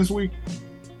television this week?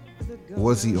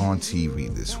 Was he on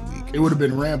TV this week? It would have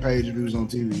been Rampage if he was on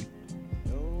TV.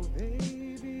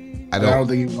 I don't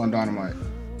think he was on Dynamite.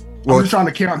 Well, I'm just trying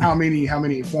to count how many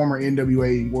former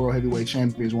NWA World Heavyweight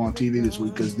Champions were on TV this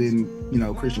week, because then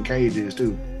Christian Cage is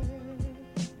too.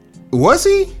 Was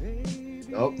he?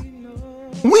 Yup.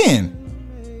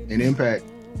 When? In Impact.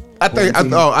 I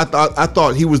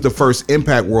thought he was the first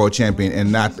Impact World Champion,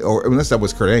 and not, or unless that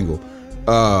was Kurt Angle.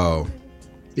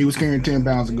 He was carrying 10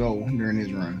 pounds of gold during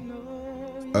his run.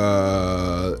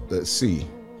 Let's see.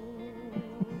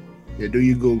 Yeah, do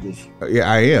your Googles. Yeah,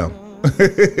 I am.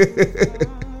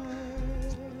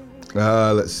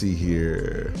 Let's see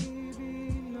here.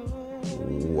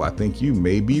 Ooh, I think you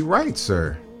may be right,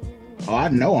 sir. Oh, I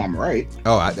know I'm right.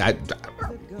 Oh, I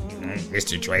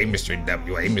Mr. Trey, Mr.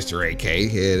 WA, Mr. AK.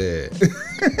 Hit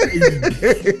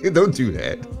it. Don't do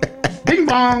that. Ding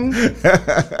bong.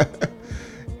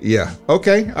 Yeah.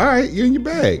 Okay. All right. You're in your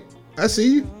bag. I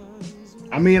see you.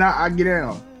 I mean, I get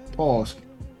down. Pause.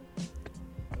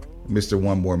 Mr.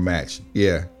 One More Match.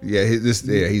 Yeah.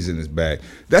 He's in his bag.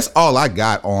 That's all I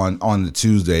got on the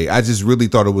Tuesday. I just really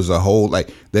thought it was a whole,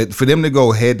 like, that for them to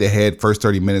go head to head first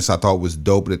 30 minutes, I thought was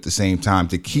dope. But at the same time,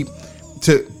 to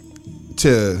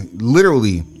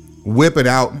literally whip it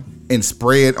out and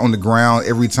spray it on the ground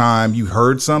every time you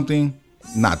heard something,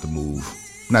 not the move,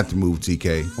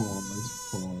 TK. Pause.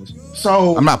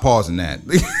 So I'm not pausing that.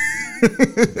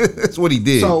 That's what he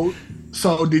did. So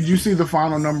did you see the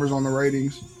final numbers on the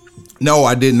ratings? No,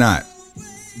 I did not.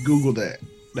 Google that.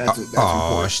 That's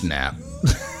important. Snap.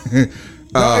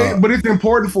 No, but it's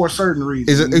important for a certain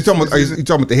reason. Are you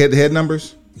talking about the head-to-head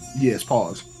numbers? Yes,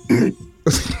 pause.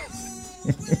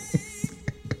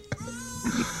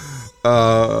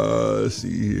 Let's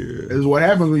see here. This is what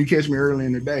happens when you catch me early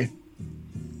in the day.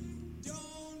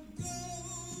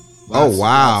 Oh,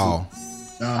 wow.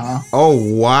 Uh-huh. Oh,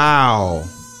 wow.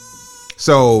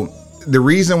 So the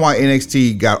reason why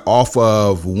NXT got off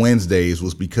of Wednesdays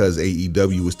was because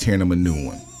AEW was tearing them a new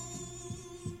one.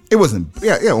 It wasn't,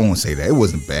 I won't say that. It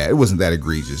wasn't bad. It wasn't that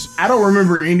egregious. I don't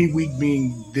remember any week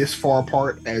being as far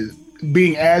apart as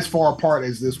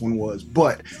this one was,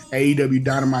 but AEW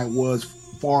Dynamite was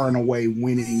far and away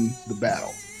winning the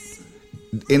battle.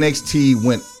 NXT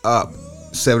went up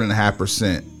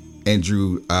 7.5% and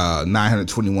drew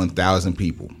 921,000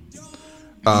 people.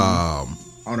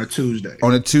 On a Tuesday.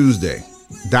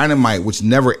 Dynamite, which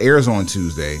never airs on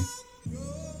Tuesday,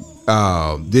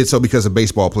 did so because of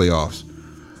baseball playoffs.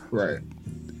 Right.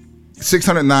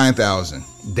 609,000,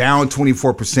 down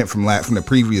 24% from the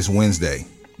previous Wednesday.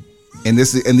 And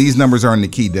these numbers are in the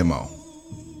key demo.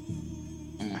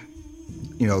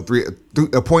 You know,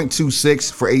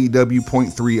 0.26 for AEW,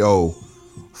 0.30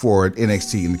 for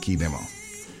NXT in the key demo.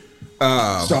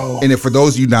 And then for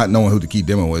those of you not knowing who the key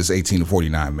demo is, 18 to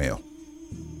 49 male.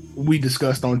 We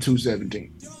discussed on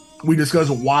 217. We discussed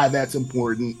why that's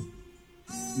important.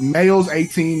 Males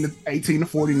 18 to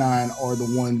 49 are the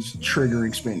ones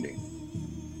triggering spending,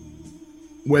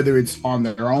 whether it's on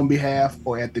their own behalf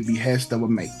or at the behest of a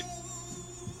mate,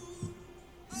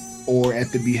 or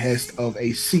at the behest of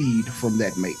a seed from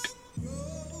that mate.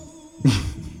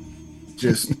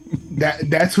 Just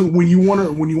that's who, when you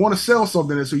want to sell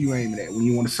something, that's who you aiming at. When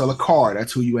you want to sell a car,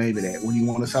 that's who you aiming at. When you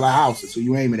want to sell a house, that's who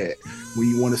you aiming at. When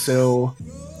you want to sell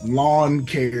lawn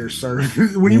care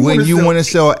service, when you want to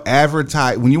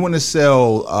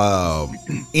sell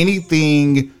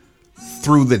anything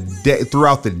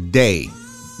throughout the day,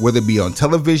 whether it be on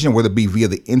television, whether it be via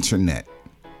the internet,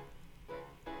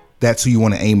 that's who you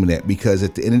want to aim it at. Because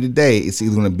at the end of the day, it's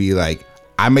either going to be like,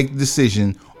 I make the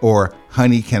decision, or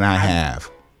honey, can I have?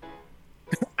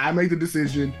 I make the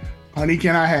decision, honey,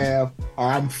 can I have? Or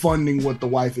I'm funding what the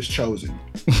wife has chosen.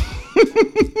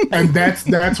 And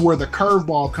that's where the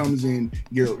curveball comes in.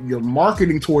 You're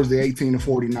marketing towards the 18 to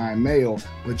 49 male,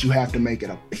 but you have to make it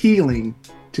appealing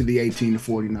to the 18 to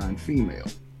 49 female.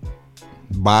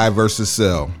 Buy versus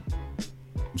sell.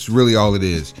 It's really all it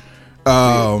is.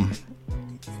 Man,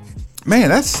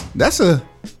 that's a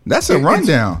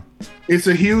rundown. It's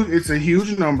a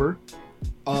huge number.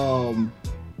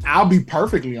 I'll be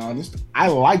perfectly honest. I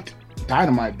liked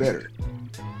Dynamite better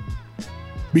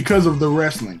because of the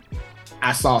wrestling.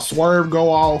 I saw Swerve go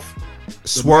off.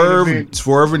 Swerve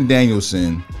and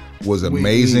Danielson was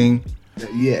amazing.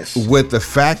 Yes. With the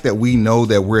fact that we know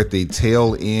that we're at the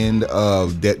tail end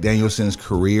of Danielson's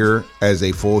career as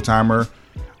a full-timer,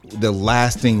 the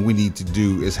last thing we need to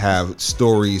do is have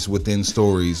stories within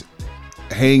stories.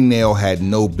 Hangnail had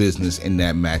no business in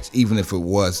that match, even if it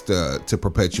was to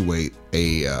perpetuate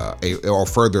or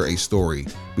further a story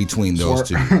between those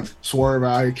two. Swerve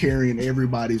out here carrying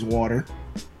everybody's water.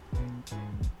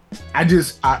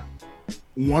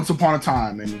 Once upon a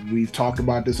time, and we've talked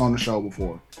about this on the show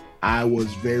before, I was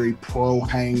very pro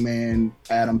Hangman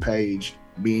Adam Page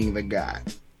being the guy.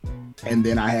 And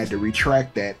then I had to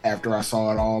retract that after I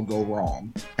saw it all go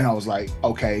wrong. And I was like,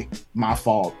 okay, my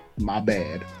fault, my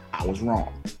bad. I was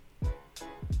wrong.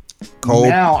 Cole,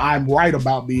 now I'm right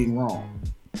about being wrong.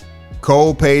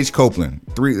 Cole, Page, Copeland,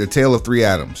 the tale of three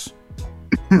Adams.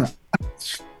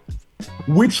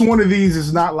 Which one of these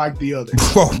is not like the other?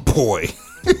 Oh boy.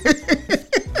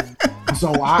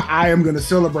 So I am going to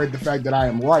celebrate the fact that I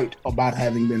am right about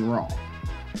having been wrong.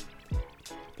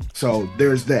 So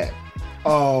there's that.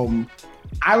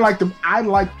 I like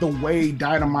the way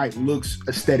Dynamite looks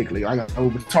aesthetically. I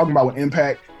was talking about with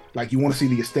Impact, like you want to see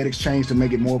the aesthetics change to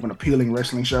make it more of an appealing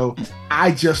wrestling show.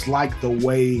 I just like the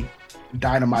way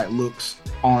Dynamite looks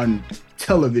on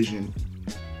television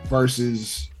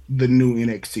versus the new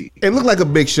NXT. It looked like a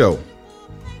big show.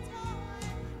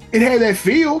 It had that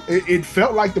feel. It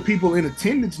felt like the people in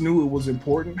attendance knew it was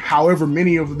important, however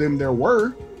many of them there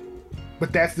were.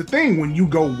 But that's the thing. When you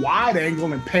go wide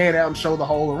angle and pan out and show the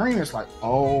whole arena, it's like,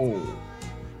 oh.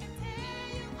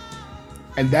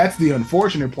 And that's the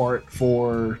unfortunate part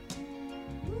for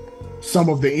some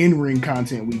of the in-ring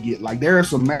content we get. Like, there are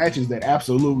some matches that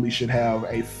absolutely should have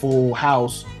a full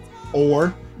house,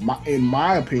 or, in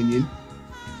my opinion,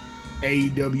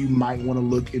 AEW might want to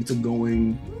look into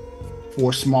going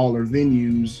for smaller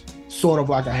venues, sort of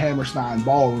like a Hammerstein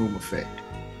ballroom effect.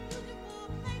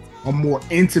 A more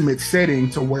intimate setting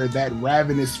to where that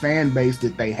ravenous fan base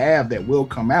that they have that will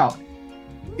come out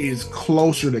is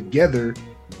closer together,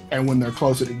 and when they're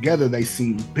closer together, they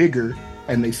seem bigger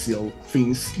and they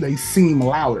seem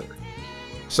louder.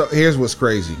 So here's what's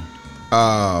crazy.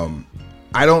 I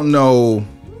don't know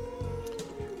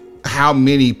how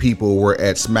many people were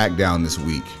at SmackDown this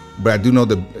week, but I do know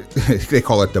they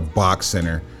call it the Box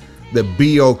Center, the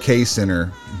BOK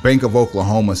Center, Bank of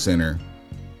Oklahoma Center.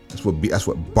 That's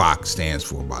what Box stands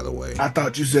for, by the way. I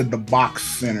thought you said the Box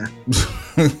Center.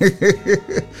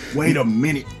 Wait a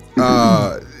minute.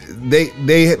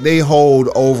 They hold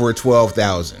over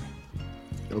 12,000.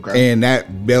 Okay. And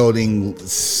that building,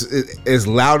 as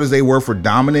loud as they were for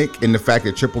Dominic, and the fact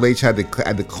that Triple H had to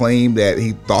claim that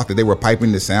he thought that they were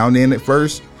piping the sound in at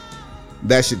first,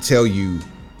 that should tell you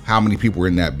how many people were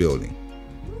in that building.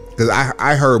 Because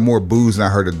I heard more boos than I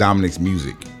heard of Dominic's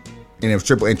music. And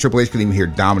Triple H couldn't even hear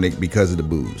Dominic because of the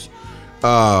booze.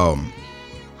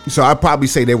 So I'd probably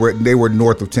say they were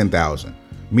north of 10,000.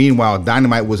 Meanwhile,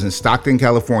 Dynamite was in Stockton,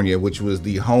 California, which was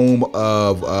the home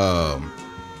of the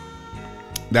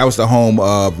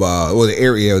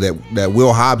area that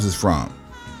Will Hobbs is from.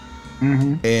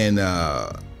 Mm-hmm. And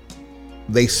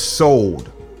they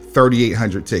sold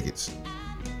 3,800 tickets.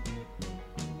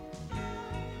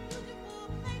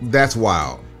 That's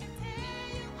wild.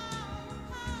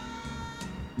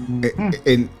 And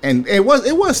it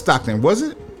was Stockton, was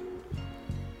it?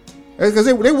 Because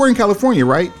they were in California,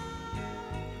 right?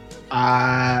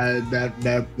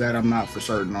 That I'm not for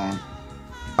certain on.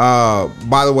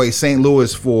 By the way, St.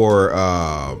 Louis for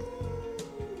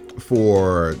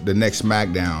the next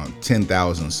SmackDown,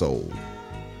 10,000 sold.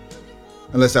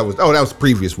 Unless that was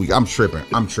previous week. I'm tripping.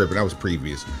 That was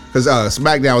previous. Because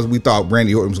SmackDown we thought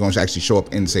Randy Orton was going to actually show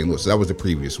up in St. Louis. So that was the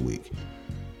previous week.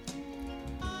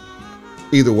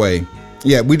 Either way,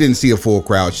 yeah, we didn't see a full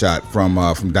crowd shot from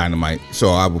Dynamite. So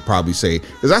I would probably say,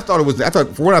 because I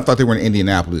thought they were in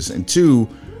Indianapolis, and two,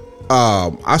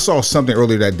 I saw something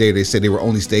earlier that day. They said they were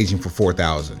only staging for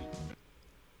 4,000.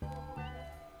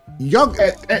 Y'all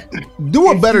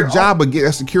do a better job of getting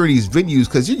security these venues,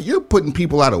 because you're putting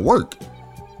people out of work.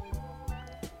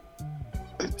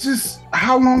 Just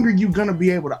how long are you gonna be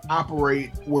able to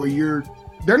operate where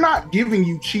they're not giving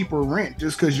you cheaper rent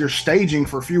just because you're staging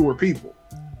for fewer people?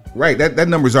 Right, that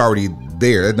number's already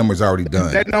there. That number's already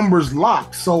done. That number's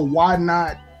locked. So why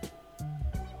not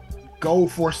go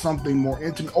for something more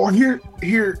intimate? Or hear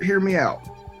me out.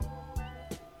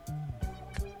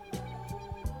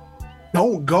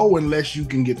 Don't go unless you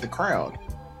can get the crowd.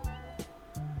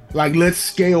 Like, let's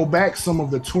scale back some of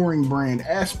the touring brand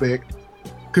aspect,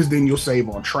 because then you'll save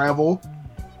on travel,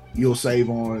 you'll save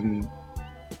on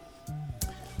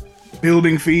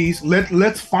building fees.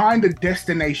 Let's find a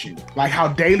destination. Like how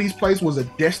Daly's Place was a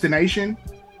destination.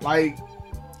 Like,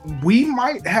 we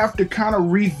might have to kind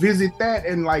of revisit that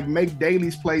and like make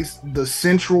Daly's Place the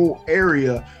central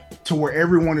area to where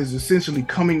everyone is essentially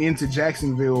coming into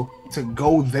Jacksonville to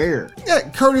go there. Yeah,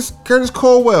 Curtis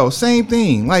Colwell, same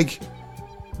thing. Like,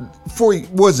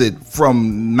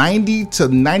 from 90 to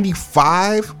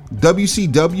 95,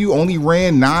 WCW only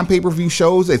ran non-pay-per-view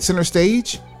shows at Center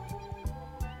Stage?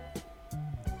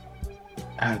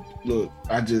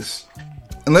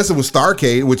 Unless it was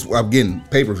Starrcade, which I'm getting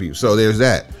pay-per-view, so there's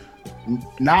that.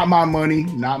 Not my money,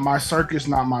 not my circus,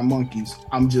 not my monkeys.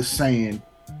 I'm just saying,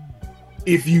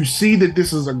 if you see that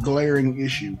this is a glaring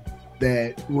issue,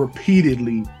 that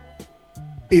repeatedly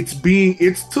it's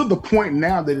to the point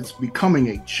now that it's becoming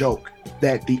a joke,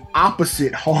 that the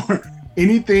opposite hard,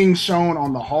 anything shown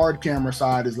on the hard camera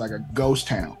side is like a ghost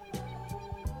town.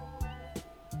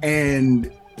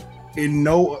 And then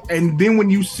when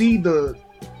you see the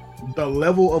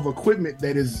level of equipment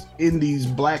that is in these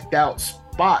blacked out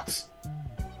spots,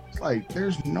 like,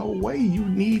 there's no way you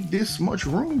need this much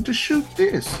room to shoot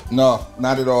this. No,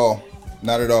 not at all.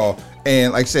 Not at all.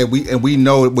 And like I said, we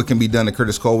know what can be done to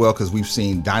Curtis Colwell because we've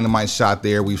seen Dynamite shot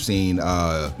there. We've seen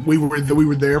we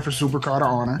were there for Supercard of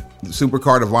Honor. The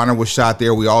Supercard of Honor was shot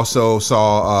there. We also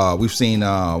saw we've seen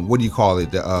what do you call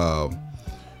it? The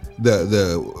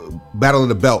Battle of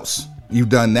the Belts. You've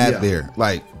done that there.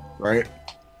 Like right.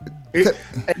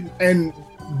 And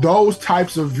those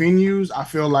types of venues, I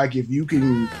feel like if you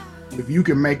can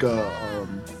make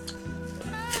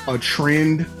a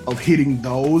trend of hitting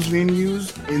those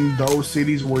venues in those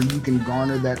cities where you can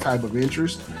garner that type of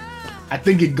interest, I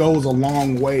think it goes a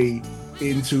long way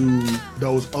into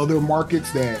those other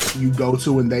markets that you go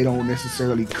to and they don't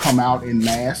necessarily come out in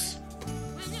mass.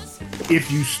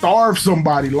 If you starve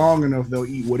somebody long enough, they'll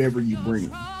eat whatever you bring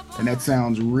them. And that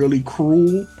sounds really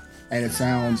cruel and it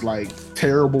sounds like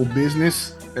terrible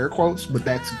business, air quotes, but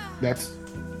that's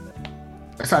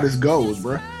how this goes,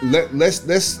 bro. Let's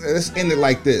end it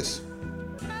like this.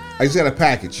 I just got a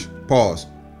package. Pause.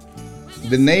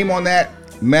 The name on that,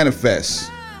 Manifest,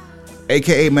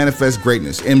 aka Manifest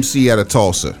Greatness, MC out of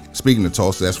Tulsa. Speaking of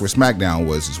Tulsa, that's where SmackDown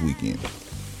was this weekend.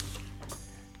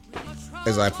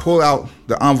 As I pull out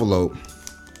the envelope,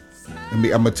 I'm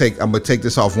gonna take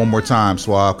this off one more time,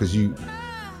 Swab, because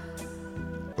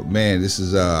man, this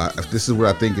is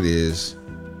what I think it is.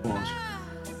 Pause.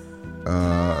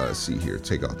 Let's see here.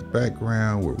 Take out the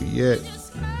background. Where we at?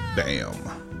 Bam.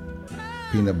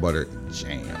 Peanut butter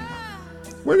jam.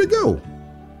 Where'd it go?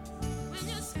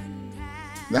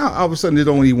 Now all of a sudden they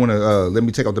don't even want to let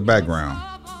me take out the background.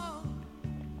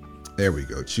 There we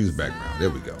go. Choose background. There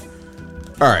we go.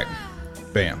 All right.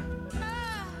 Bam.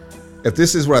 If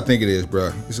this is what I think it is,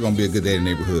 bro, this is gonna be a good day in the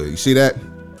neighborhood. You see that?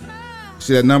 You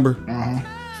see that number?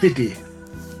 50.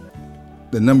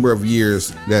 The number of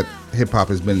years that hip hop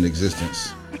has been in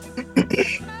existence.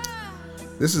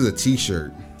 This is a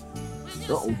T-shirt.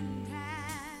 Uh-oh.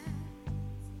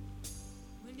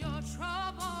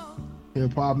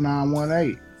 Hip Hop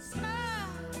 918.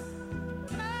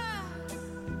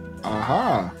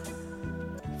 Aha.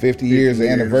 50 years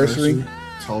anniversary.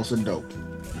 Tulsa dope.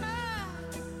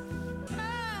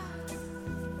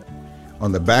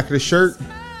 On the back of the shirt,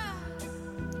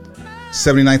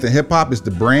 79th and Hip Hop is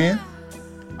the brand.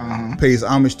 Pays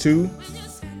homage to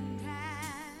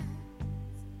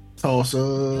Tulsa.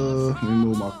 Let me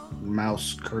move my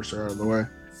mouse cursor out of the way.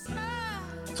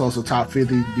 Tulsa top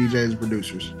 50 DJs and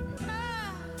producers.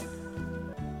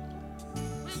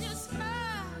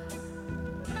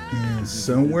 And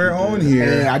somewhere on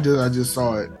here, I just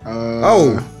saw it.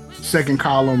 Second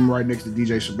column right next to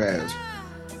DJ Shabazz.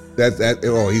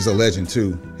 He's a legend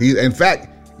too. In fact,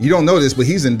 you don't know this, but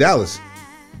he's in Dallas.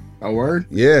 A word?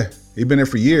 Yeah, he's been there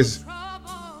for years.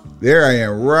 There I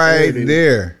am, right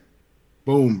there.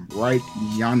 Boom, right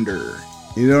yonder.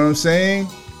 You know what I'm saying?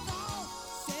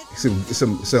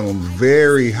 Some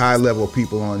very high level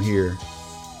people on here.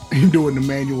 You doing the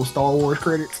manual Star Wars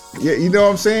credits? Yeah, you know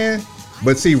what I'm saying?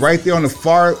 But see, right there on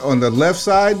the left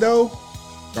side though,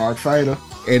 Dark Vader,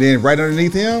 and then right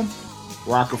underneath him,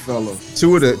 Rockefeller.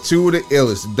 Two of the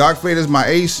illest. Dark Vader's my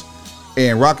ace,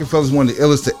 and Rockefeller's one of the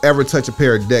illest to ever touch a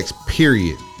pair of decks.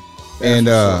 Period. And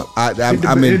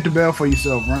hit the bell for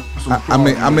yourself, right?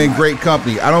 I'm in great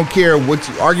company. I don't care what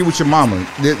you argue with your mama.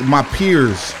 My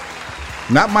peers,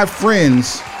 not my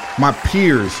friends, my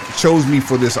peers chose me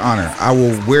for this honor. I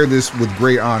will wear this with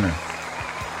great honor.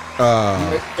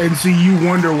 And see, you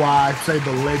wonder why I say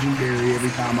the legendary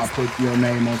every time I put your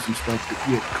name on some stuff.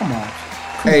 Come on.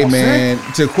 Hey man,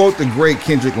 to quote the great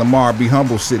Kendrick Lamar, "Be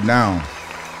humble, sit down."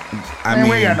 I mean,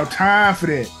 we ain't got no time for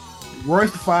that.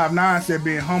 Royce the 5'9" said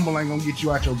being humble ain't gonna get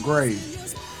you out your grave.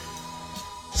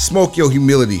 Smoke your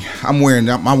humility. I'm wearing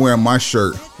my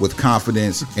shirt with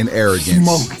confidence and arrogance.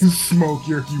 Smoke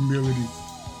your humility.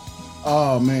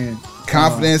 Oh man.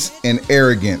 Confidence and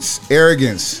arrogance.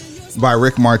 Arrogance by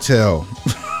Rick Martel.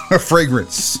 A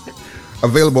fragrance.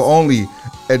 Available only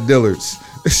at Dillard's.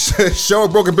 Show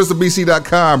at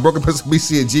brokenpistolbc.com,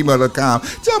 brokenpistolbc@gmail.com.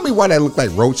 Tell me why that looked like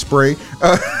roach spray.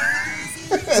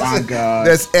 My God.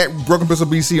 That's at Broken Pistol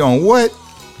BC on what?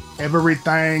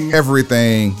 Everything.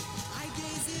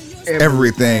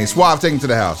 Suave, take him to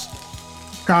the house.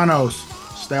 Kanos,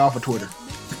 stay off of Twitter.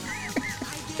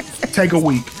 Take a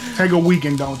week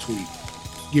and don't tweet.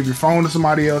 Give your phone to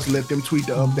somebody else. Let them tweet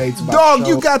the updates about Dog, the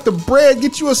show. you got the bread.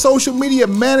 Get you a social media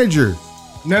manager.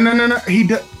 No. He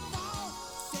does.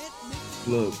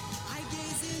 Look.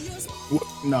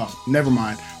 No, never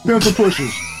mind. Pencil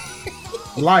pushers.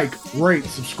 Like, rate,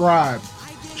 subscribe,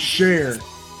 share,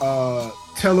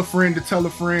 tell a friend to tell a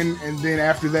friend, and then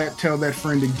after that, tell that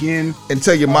friend again. And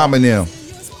tell your mom and them.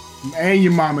 and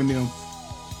your mom and them.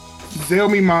 Sell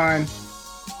me mine,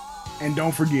 and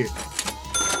don't forget.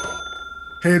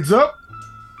 Heads up,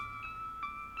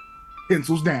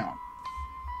 pencils down.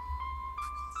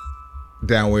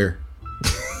 Down where?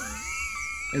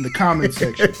 In the comment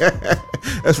section.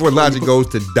 That's where Logic goes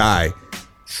to die.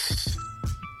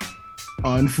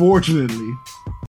 Unfortunately.